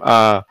from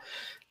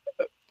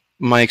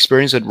my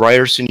experience at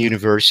Ryerson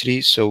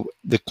University. So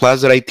the class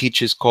that I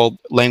teach is called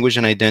Language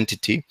and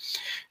Identity.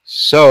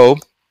 So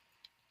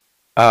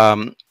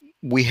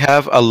we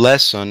have a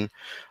lesson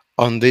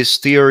on this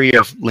theory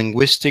of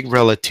linguistic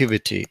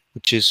relativity,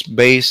 which is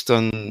based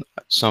on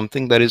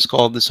something that is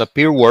called the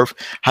Sapir-Whorf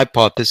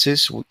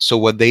hypothesis. So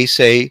what they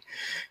say,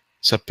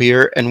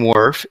 Sapir and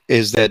Whorf,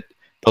 is that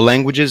the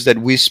languages that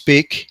we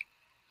speak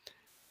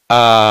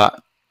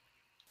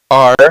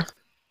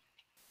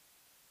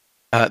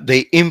they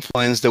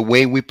influence the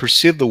way we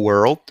perceive the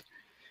world,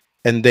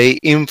 and they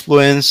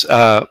influence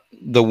the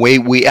way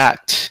we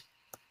act.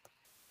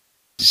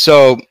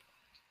 So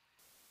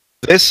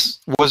this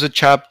was a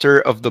chapter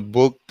of the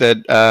book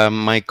that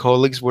my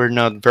colleagues were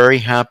not very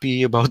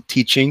happy about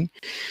teaching.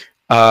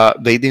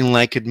 They didn't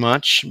like it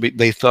much.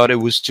 They thought it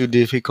was too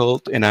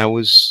difficult, and I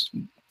was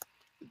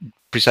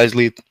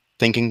precisely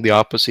thinking the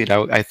opposite.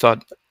 I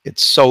thought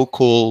it's so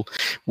cool.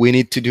 We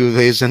need to do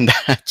this and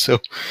that. So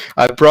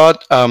I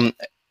brought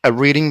a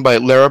reading by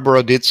Lara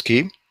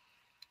Boroditsky,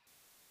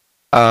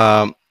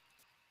 a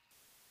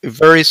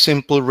very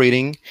simple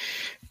reading.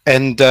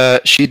 And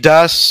she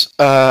does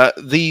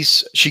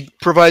she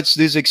provides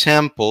these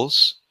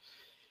examples,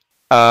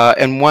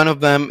 and one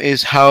of them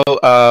is how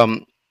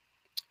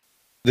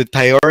the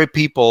Tayori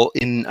people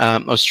in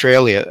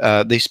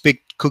Australia. They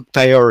speak Cook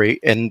Tayori,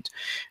 and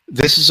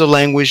this is a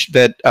language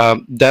that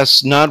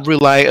does not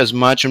rely as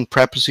much on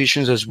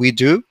prepositions as we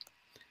do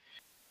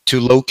to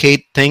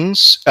locate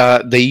things.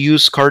 They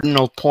use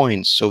cardinal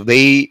points. So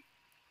they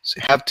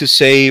have to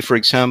say, for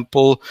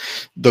example,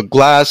 the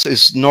glass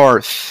is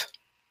north,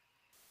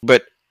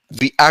 but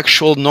the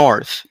actual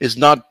north is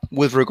not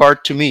with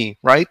regard to me,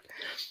 right?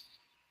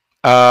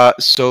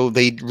 So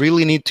they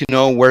really need to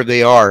know where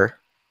they are.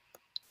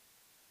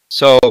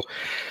 So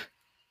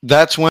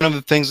that's one of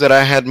the things that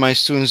I had my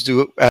students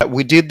do.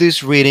 We did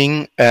this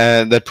reading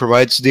that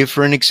provides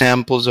different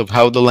examples of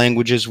how the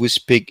languages we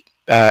speak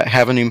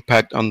have an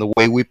impact on the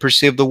way we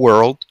perceive the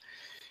world.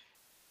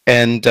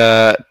 And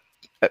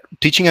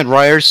teaching at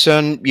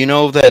Ryerson, you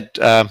know that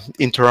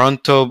in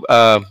Toronto,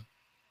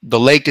 the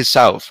lake is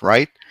south,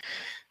 right?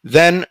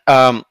 Then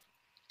I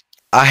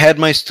had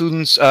my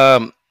students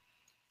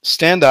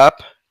stand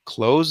up,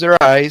 close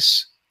their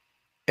eyes,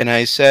 and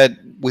I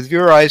said, with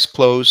your eyes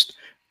closed,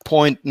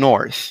 point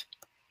north.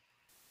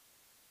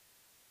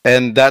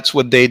 And that's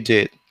what they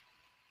did.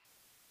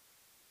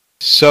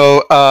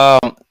 So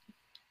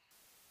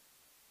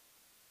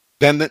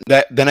then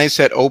I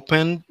said,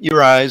 open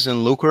your eyes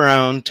and look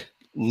around,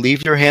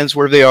 leave your hands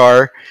where they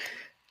are,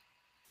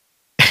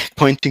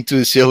 pointing to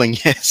the ceiling,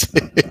 yes.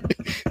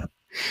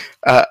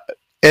 uh,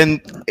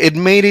 and it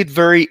made it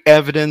very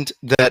evident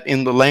that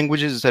in the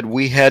languages that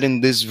we had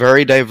in this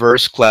very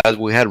diverse class,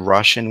 we had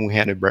Russian, we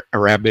had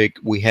Arabic,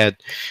 we had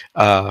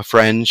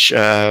French,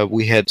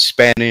 we had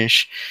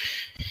Spanish.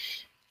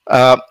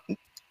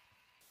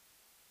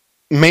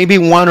 Maybe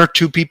one or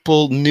two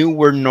people knew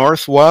where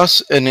north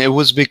was, and it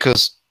was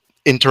because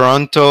in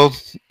Toronto,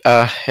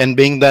 and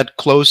being that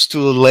close to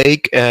the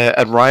lake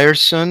at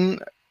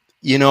Ryerson,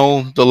 you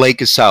know, the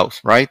lake is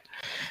south, right?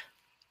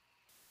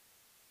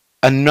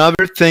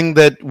 Another thing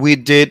that we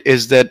did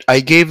is that I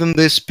gave them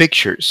these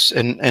pictures,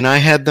 and I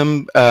had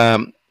them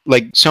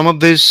like some of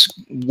this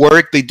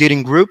work they did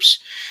in groups.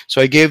 So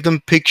I gave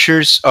them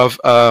pictures of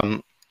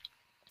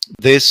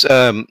this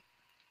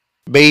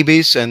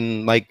babies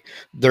and like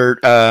their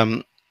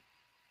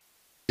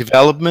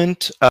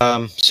development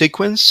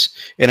sequence,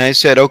 and I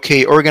said,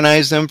 okay,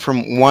 organize them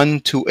from 1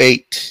 to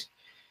 8.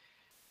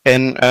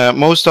 And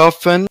most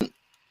often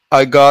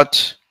I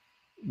got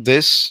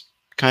this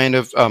kind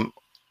of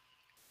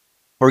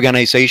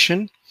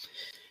organization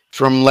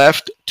from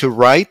left to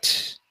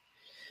right.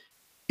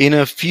 In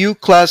a few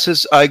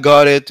classes I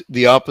got it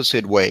the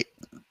opposite way.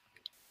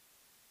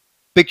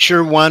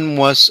 Picture 1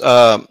 was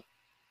the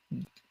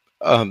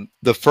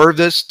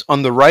furthest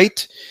on the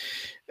right,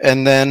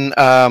 and then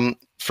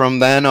from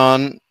then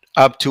on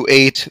up to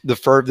 8, the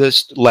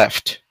furthest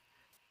left.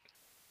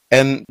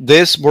 And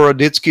this,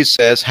 Boroditsky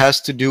says, has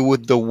to do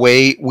with the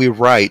way we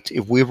write.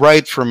 If we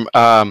write from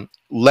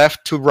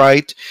left to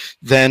right,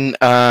 then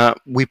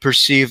we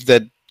perceive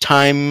that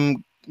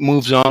time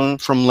moves on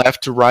from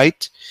left to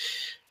right.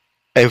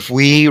 If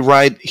we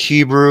write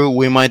Hebrew,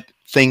 we might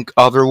think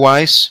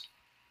otherwise.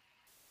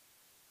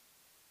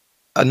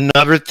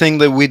 Another thing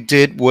that we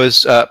did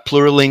was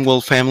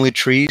plurilingual family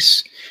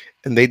trees.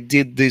 And they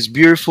did these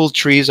beautiful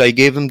trees. I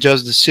gave them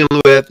just the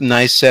silhouette, and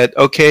I said,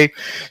 okay,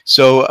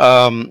 so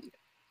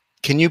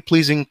can you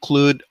please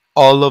include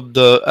all of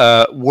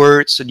the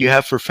words that you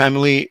have for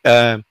family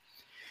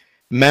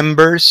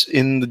members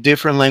in the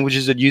different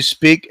languages that you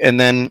speak? And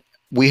then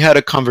we had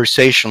a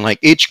conversation. Like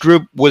each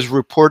group was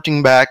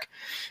reporting back,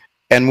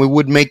 and we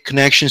would make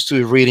connections to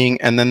the reading.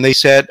 And then they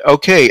said,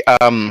 okay,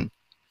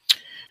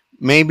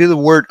 maybe the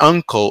word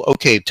uncle.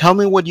 Okay, tell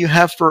me what you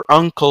have for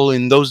uncle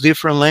in those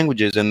different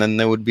languages. And then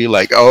they would be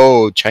like,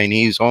 oh,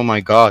 Chinese. Oh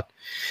my God.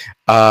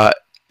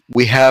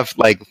 We have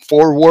like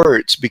 4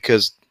 words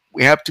because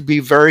we have to be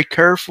very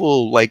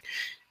careful, like,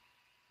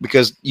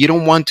 because you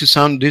don't want to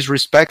sound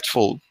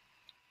disrespectful.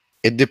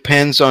 It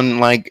depends on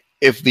like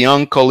if the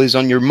uncle is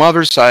on your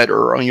mother's side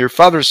or on your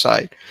father's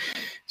side.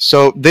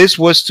 So this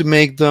was to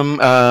make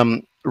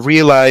them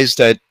realize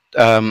that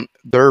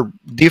there are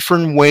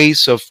different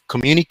ways of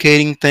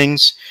communicating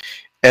things,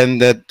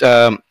 and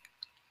that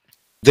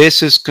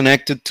this is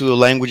connected to the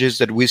languages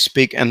that we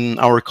speak and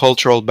our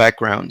cultural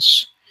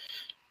backgrounds.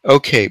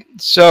 Okay,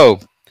 so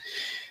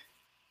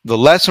the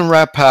lesson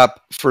wrap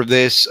up for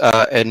this,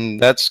 and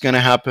that's going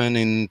to happen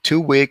in 2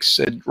 weeks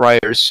at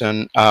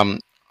Ryerson.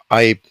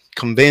 I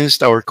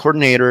convinced our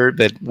coordinator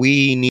that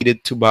we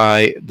needed to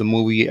buy the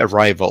movie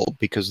Arrival,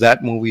 because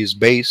that movie is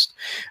based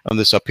on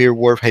the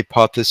Sapir-Whorf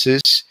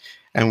hypothesis,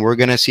 and we're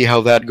going to see how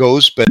that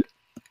goes. But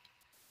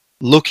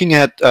looking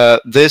at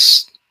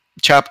this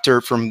chapter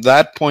from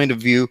that point of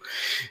view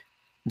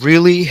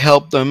really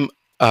helped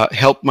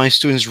my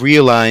students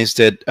realize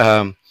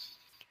that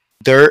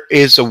there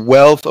is a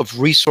wealth of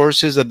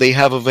resources that they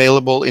have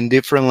available in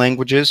different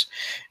languages,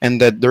 and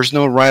that there's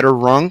no right or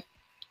wrong.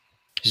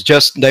 It's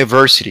just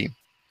diversity.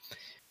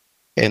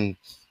 And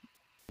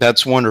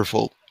that's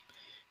wonderful.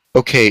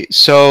 Okay,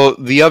 so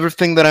the other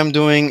thing that I'm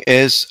doing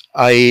is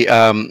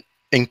I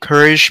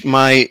encourage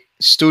my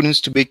students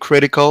to be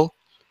critical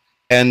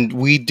and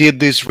we did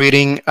this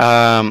reading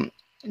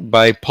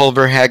by Paul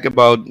Verhaeghe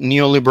about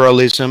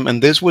neoliberalism,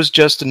 and this was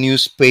just a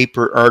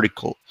newspaper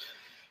article.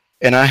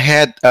 And I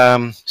had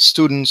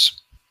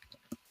students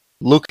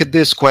look at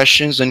these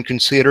questions and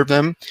consider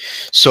them.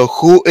 So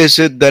who is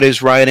it that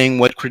is writing?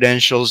 What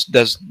credentials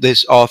does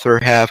this author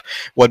have?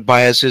 What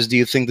biases do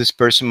you think this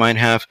person might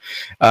have?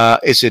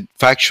 Is it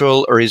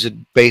factual or is it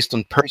based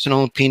on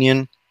personal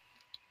opinion?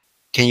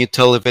 Can you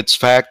tell if it's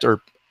fact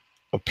or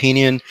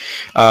opinion?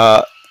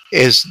 Uh,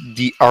 is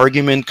the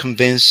argument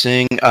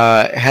convincing?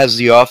 Has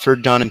the author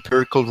done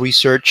empirical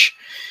research?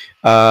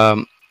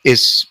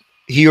 Is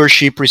he or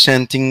she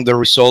presenting the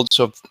results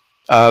of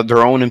their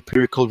own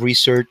empirical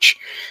research?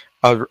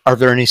 Are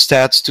there any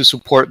stats to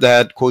support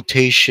that?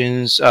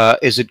 Quotations?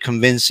 Is it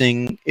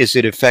convincing? Is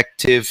it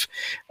effective?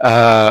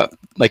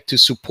 Like to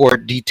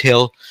support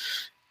detail?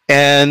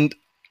 And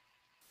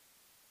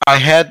I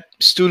had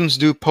students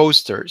do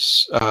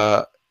posters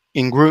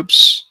in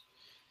groups,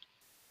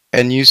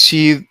 and you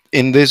see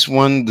in this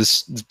one,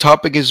 the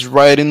topic is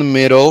right in the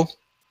middle.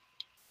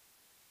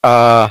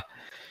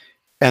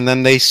 And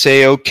then they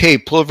say, okay,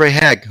 Paul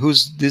Verhaeghe,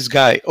 who's this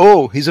guy?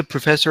 Oh, he's a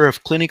professor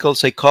of clinical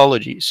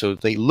psychology. So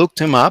they looked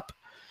him up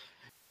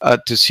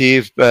to see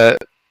if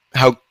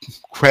how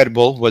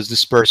credible was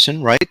this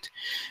person, right?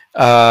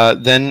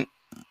 Then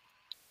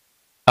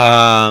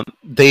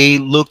they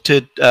looked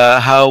at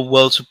how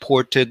well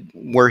supported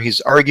were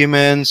his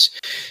arguments,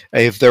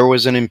 if there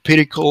was an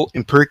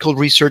empirical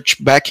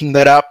research backing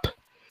that up,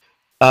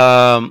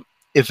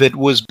 if it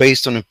was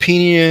based on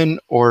opinion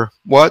or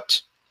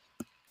what.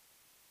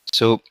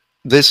 So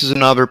this is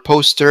another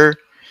poster.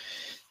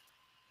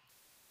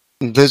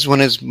 This one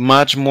is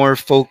much more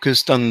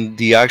focused on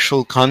the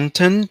actual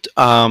content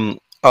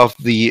of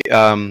the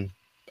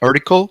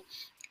article.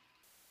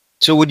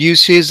 So what you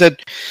see is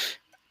that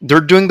they're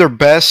doing their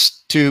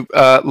best to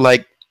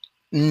like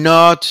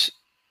not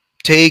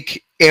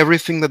take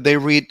everything that they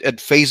read at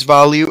face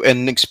value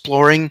and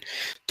exploring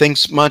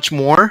things much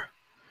more,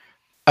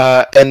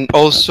 and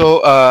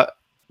also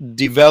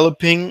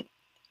developing.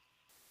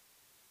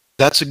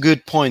 That's a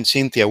good point,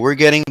 Cynthia. We're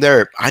getting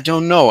there. I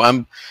don't know.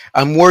 I'm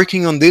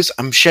working on this.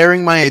 I'm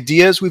sharing my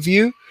ideas with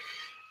you,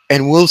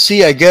 and we'll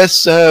see. I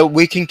guess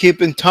we can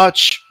keep in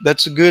touch.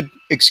 That's a good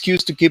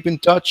excuse to keep in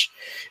touch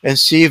and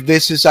see if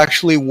this is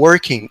actually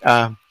working.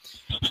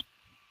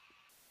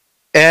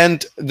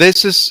 And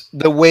this is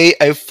the way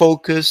I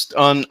focused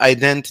on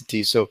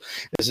identity. So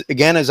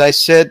again, as I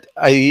said,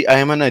 I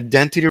am an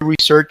identity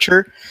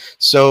researcher.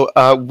 So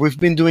we've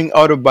been doing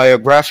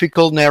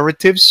autobiographical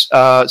narratives.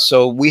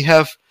 So we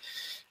have,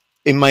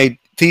 in my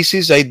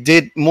thesis, I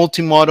did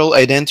multimodal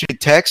identity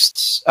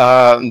texts.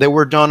 They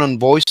were done on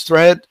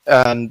VoiceThread,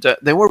 and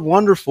they were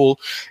wonderful.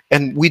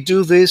 And we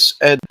do this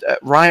at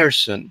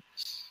Ryerson.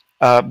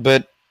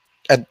 But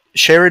at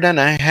Sheridan,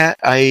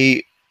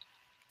 I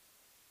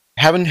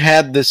haven't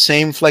had the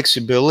same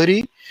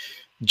flexibility,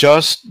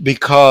 just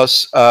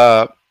because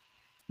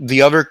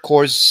the other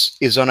course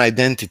is on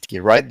identity,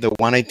 right? The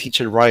one I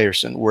teach at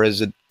Ryerson,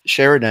 whereas at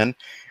Sheridan,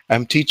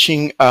 I'm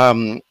teaching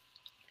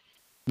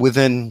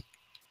within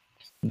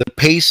the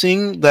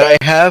pacing that I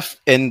have,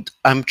 and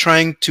I'm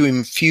trying to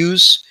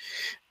infuse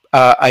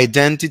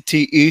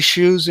identity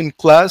issues in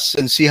class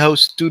and see how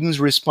students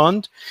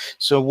respond.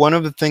 So one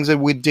of the things that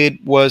we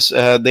did was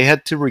they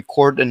had to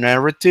record a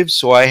narrative.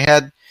 So I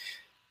had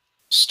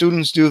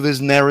students do this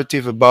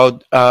narrative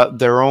about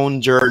their own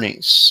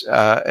journeys,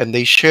 and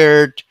they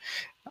shared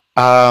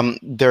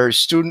their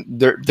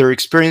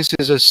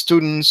experiences as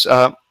students,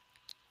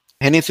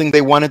 anything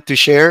they wanted to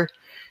share.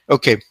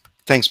 Okay,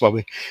 thanks,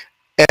 Bobby.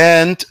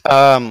 And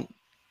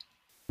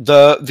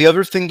the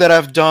other thing that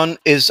I've done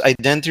is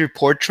identity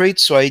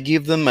portraits. So I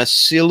give them a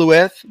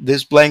silhouette,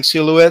 this blank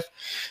silhouette,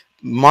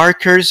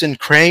 markers and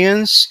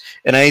crayons,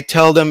 and I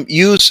tell them,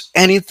 use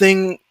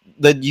anything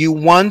that you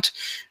want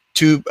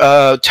to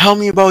tell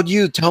me about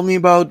you. Tell me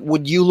about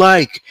what you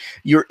like,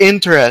 your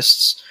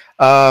interests.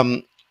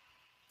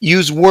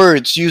 Use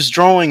words, use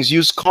drawings,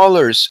 use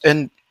colors,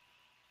 and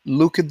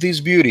look at these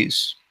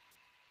beauties.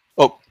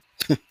 Oh,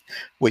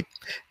 wait.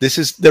 This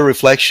is the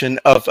reflection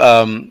of,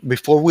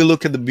 before we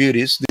look at the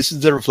beauties, this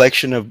is the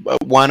reflection of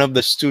one of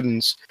the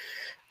students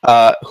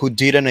who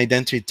did an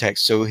identity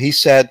text. So he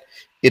said,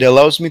 it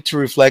allows me to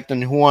reflect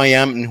on who I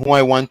am and who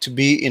I want to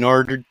be in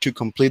order to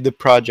complete the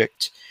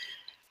project.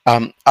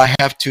 I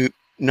have to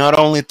not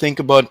only think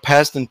about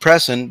past and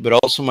present, but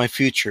also my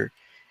future.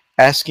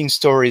 Asking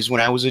stories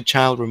when I was a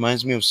child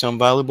reminds me of some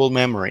valuable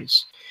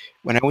memories.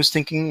 When I was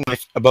thinking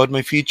about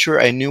my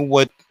future, I knew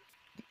what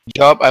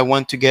job I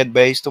want to get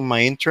based on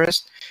my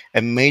interest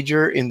and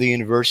major in the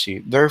university.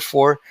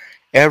 Therefore,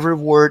 every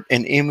word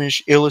and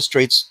image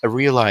illustrates a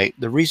real life.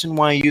 The reason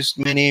why I used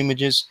many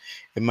images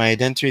in my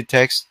identity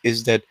text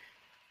is that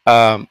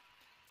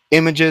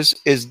images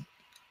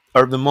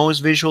are the most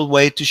visual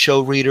way to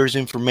show readers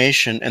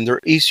information, and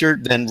they're easier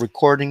than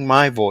recording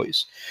my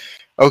voice.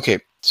 Okay,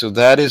 so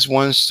that is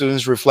one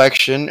student's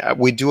reflection.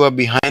 We do a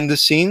behind the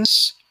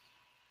scenes.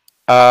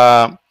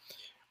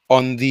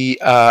 on the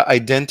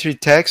identity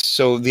text.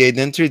 So the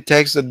identity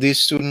text that this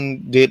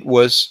student did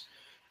was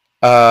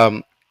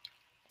um,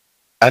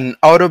 an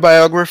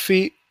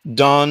autobiography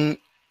done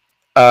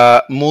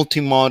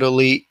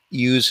multimodally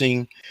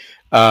using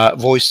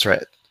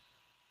VoiceThread.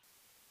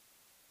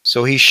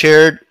 So he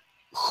shared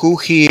who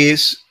he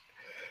is,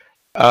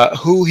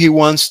 who he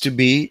wants to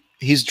be,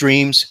 his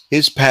dreams,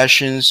 his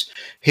passions,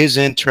 his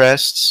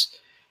interests.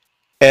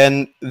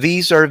 And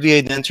these are the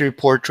identity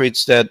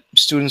portraits that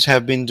students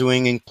have been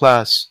doing in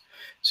class.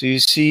 So you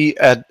see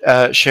at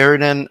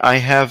Sheridan, I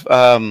have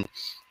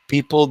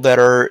people that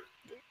are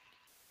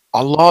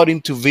a lot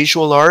into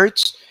visual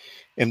arts,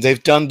 and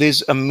they've done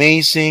this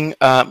amazing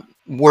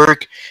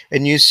work.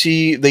 And you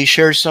see they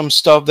share some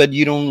stuff that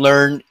you don't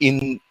learn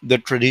in the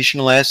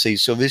traditional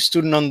essays. So this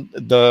student on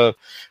the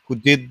who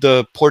did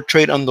the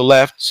portrait on the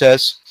left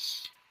says,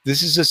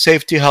 "This is a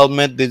safety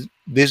helmet.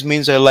 This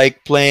means I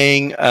like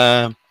playing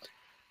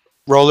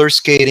roller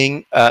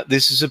skating.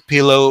 This is a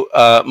pillow.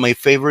 My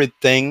favorite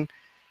thing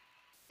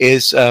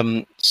is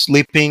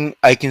sleeping.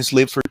 I can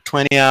sleep for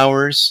 20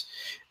 hours."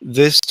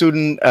 This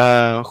student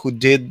who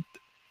did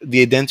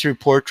the identity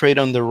portrait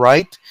on the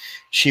right,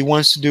 she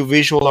wants to do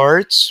visual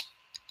arts.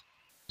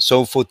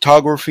 So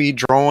photography,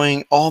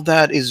 drawing, all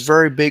that is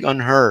very big on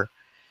her.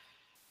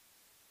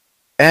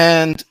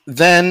 And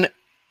then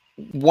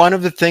one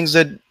of the things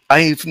that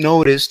I've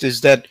noticed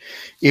is that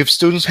if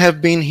students have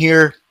been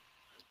here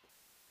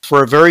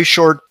for a very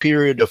short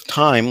period of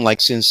time,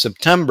 like since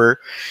September,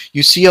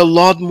 you see a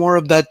lot more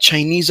of that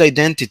Chinese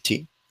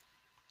identity.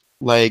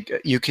 Like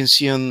you can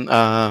see on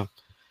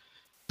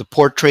the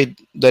portrait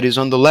that is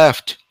on the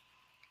left.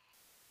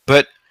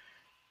 But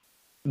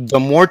the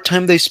more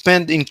time they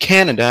spend in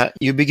Canada,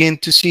 you begin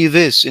to see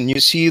this, and you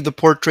see the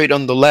portrait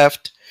on the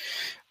left.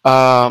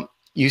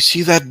 You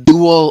see that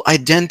dual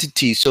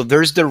identity. So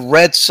there's the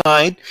red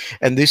side,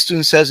 and this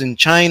student says, in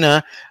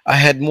China, I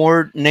had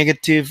more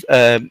negative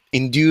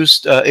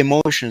induced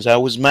emotions. I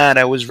was mad,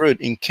 I was rude.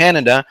 In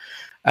Canada,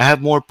 I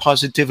have more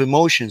positive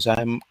emotions.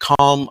 I'm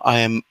calm, I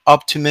am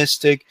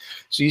optimistic.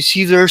 So you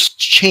see there's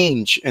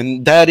change,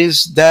 and that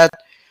is that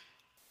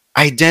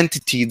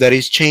identity that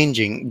is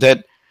changing.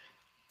 That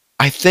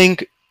I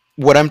think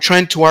what I'm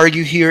trying to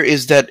argue here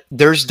is that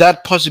there's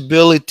that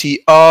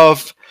possibility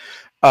of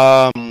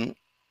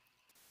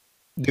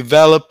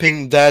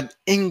developing that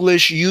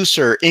English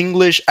user,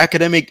 English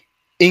academic,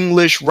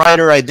 English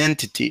writer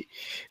identity.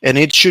 And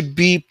it should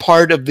be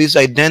part of this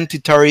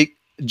identitary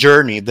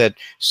journey that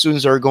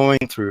students are going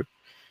through.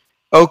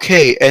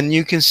 Okay, and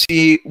you can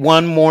see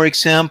one more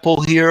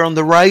example here on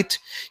the right.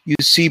 You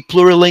see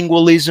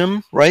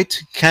plurilingualism,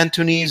 right?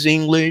 Cantonese,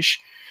 English.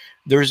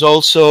 There's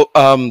also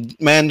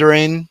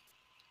Mandarin.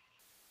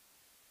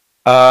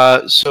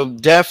 So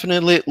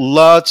definitely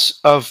lots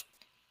of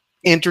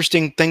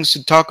interesting things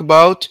to talk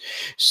about.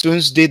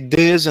 Students did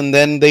this, and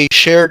then they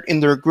shared in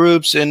their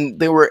groups, and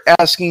they were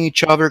asking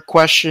each other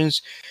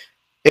questions.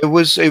 It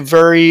was a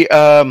very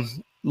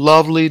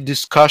lovely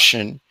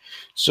discussion.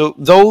 So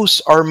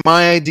those are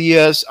my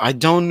ideas. I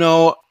don't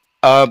know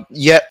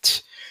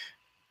yet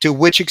to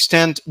which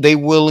extent they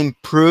will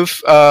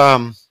improve,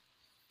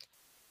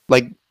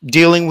 like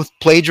dealing with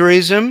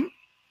plagiarism.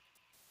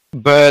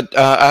 But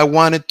I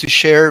wanted to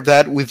share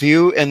that with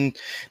you. And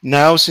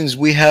now, since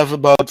we have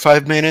about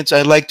 5 minutes,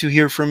 I'd like to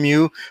hear from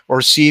you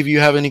or see if you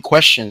have any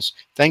questions.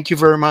 Thank you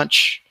very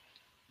much.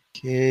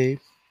 Okay.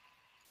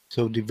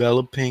 So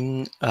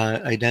developing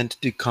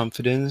identity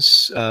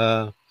confidence,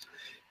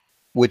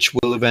 which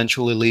will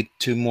eventually lead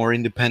to more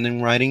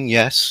independent writing.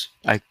 Yes,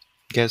 I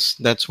guess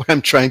that's what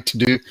I'm trying to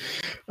do.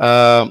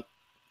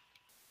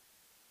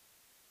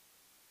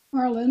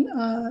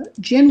 Marlon,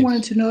 Jen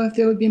wanted to know if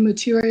there would be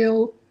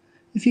material,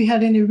 if you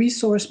had any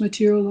resource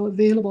material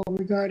available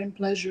regarding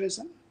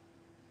plagiarism.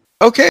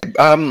 Okay,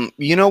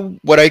 you know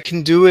what I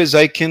can do is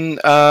I can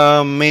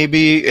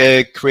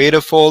maybe create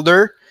a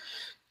folder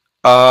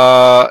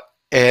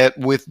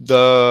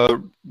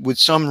with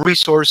some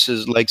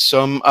resources, like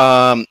some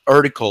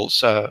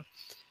articles.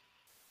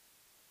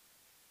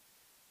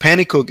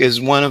 Pennycook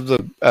is one of the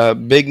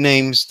big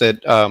names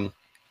that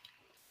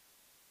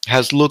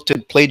has looked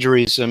at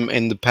plagiarism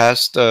in the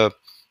past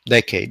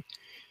decade.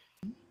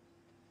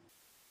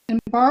 And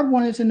Barb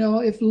wanted to know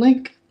if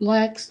Link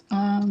lacks,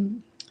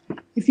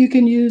 if you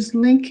can use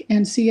Link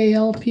and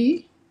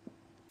CALP.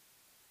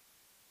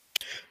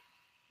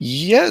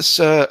 Yes,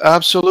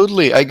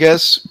 absolutely. I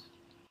guess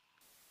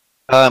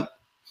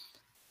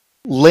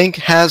Link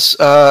has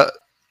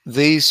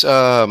these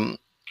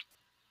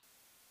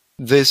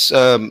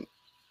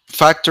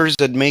factors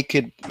that make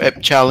it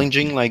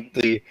challenging, like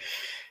the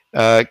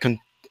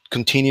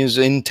continuous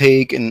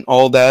intake and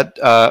all that.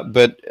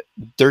 But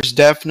there's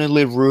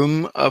definitely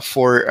room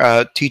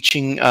for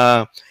teaching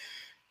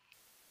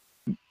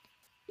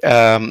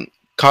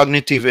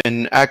cognitive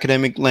and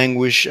academic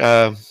language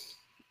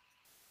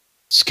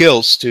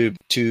skills to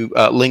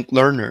Link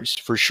learners,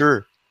 for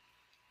sure.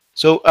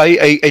 So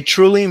I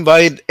truly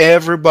invite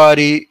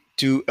everybody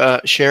to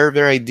share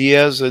their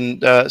ideas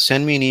and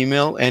send me an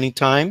email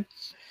anytime.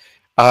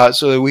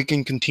 so that we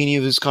can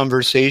continue this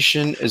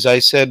conversation. As I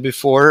said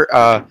before,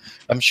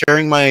 I'm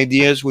sharing my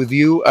ideas with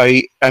you.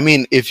 I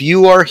mean, if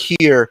you are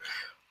here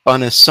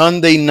on a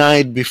Sunday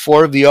night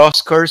before the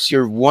Oscars,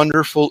 you're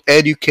wonderful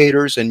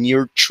educators and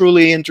you're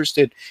truly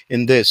interested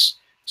in this.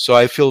 So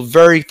I feel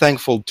very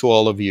thankful to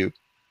all of you.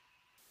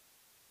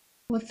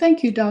 Well,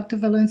 thank you, Dr.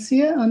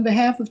 Valencia, on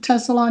behalf of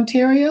TESOL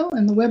Ontario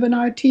and the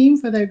webinar team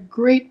for their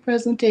great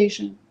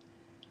presentation.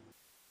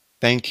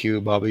 Thank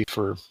you, Bobby,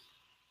 for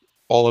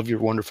all of your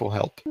wonderful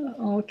help.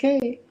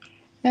 Okay.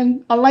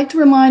 And I'd like to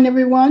remind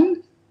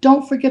everyone,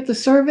 don't forget the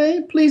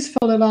survey. Please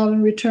fill it out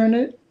and return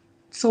it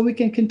so we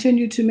can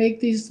continue to make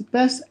these the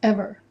best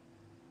ever.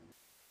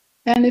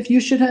 And if you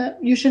should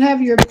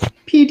have your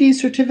PD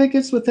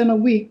certificates within a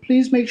week.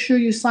 Please make sure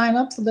you sign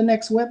up for the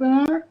next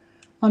webinar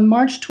on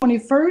March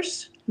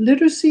 21st,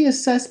 Literacy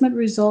Assessment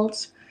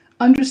Results,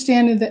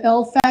 Understanding the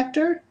L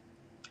Factor,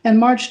 and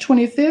March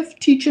 25th,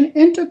 Teaching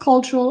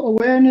Intercultural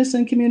Awareness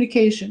and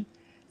Communication.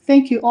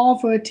 Thank you all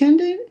for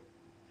attending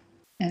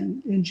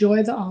and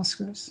enjoy the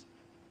Oscars.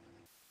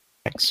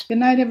 Thanks. Good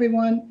night,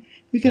 everyone.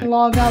 You can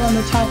log out on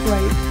the top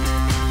right.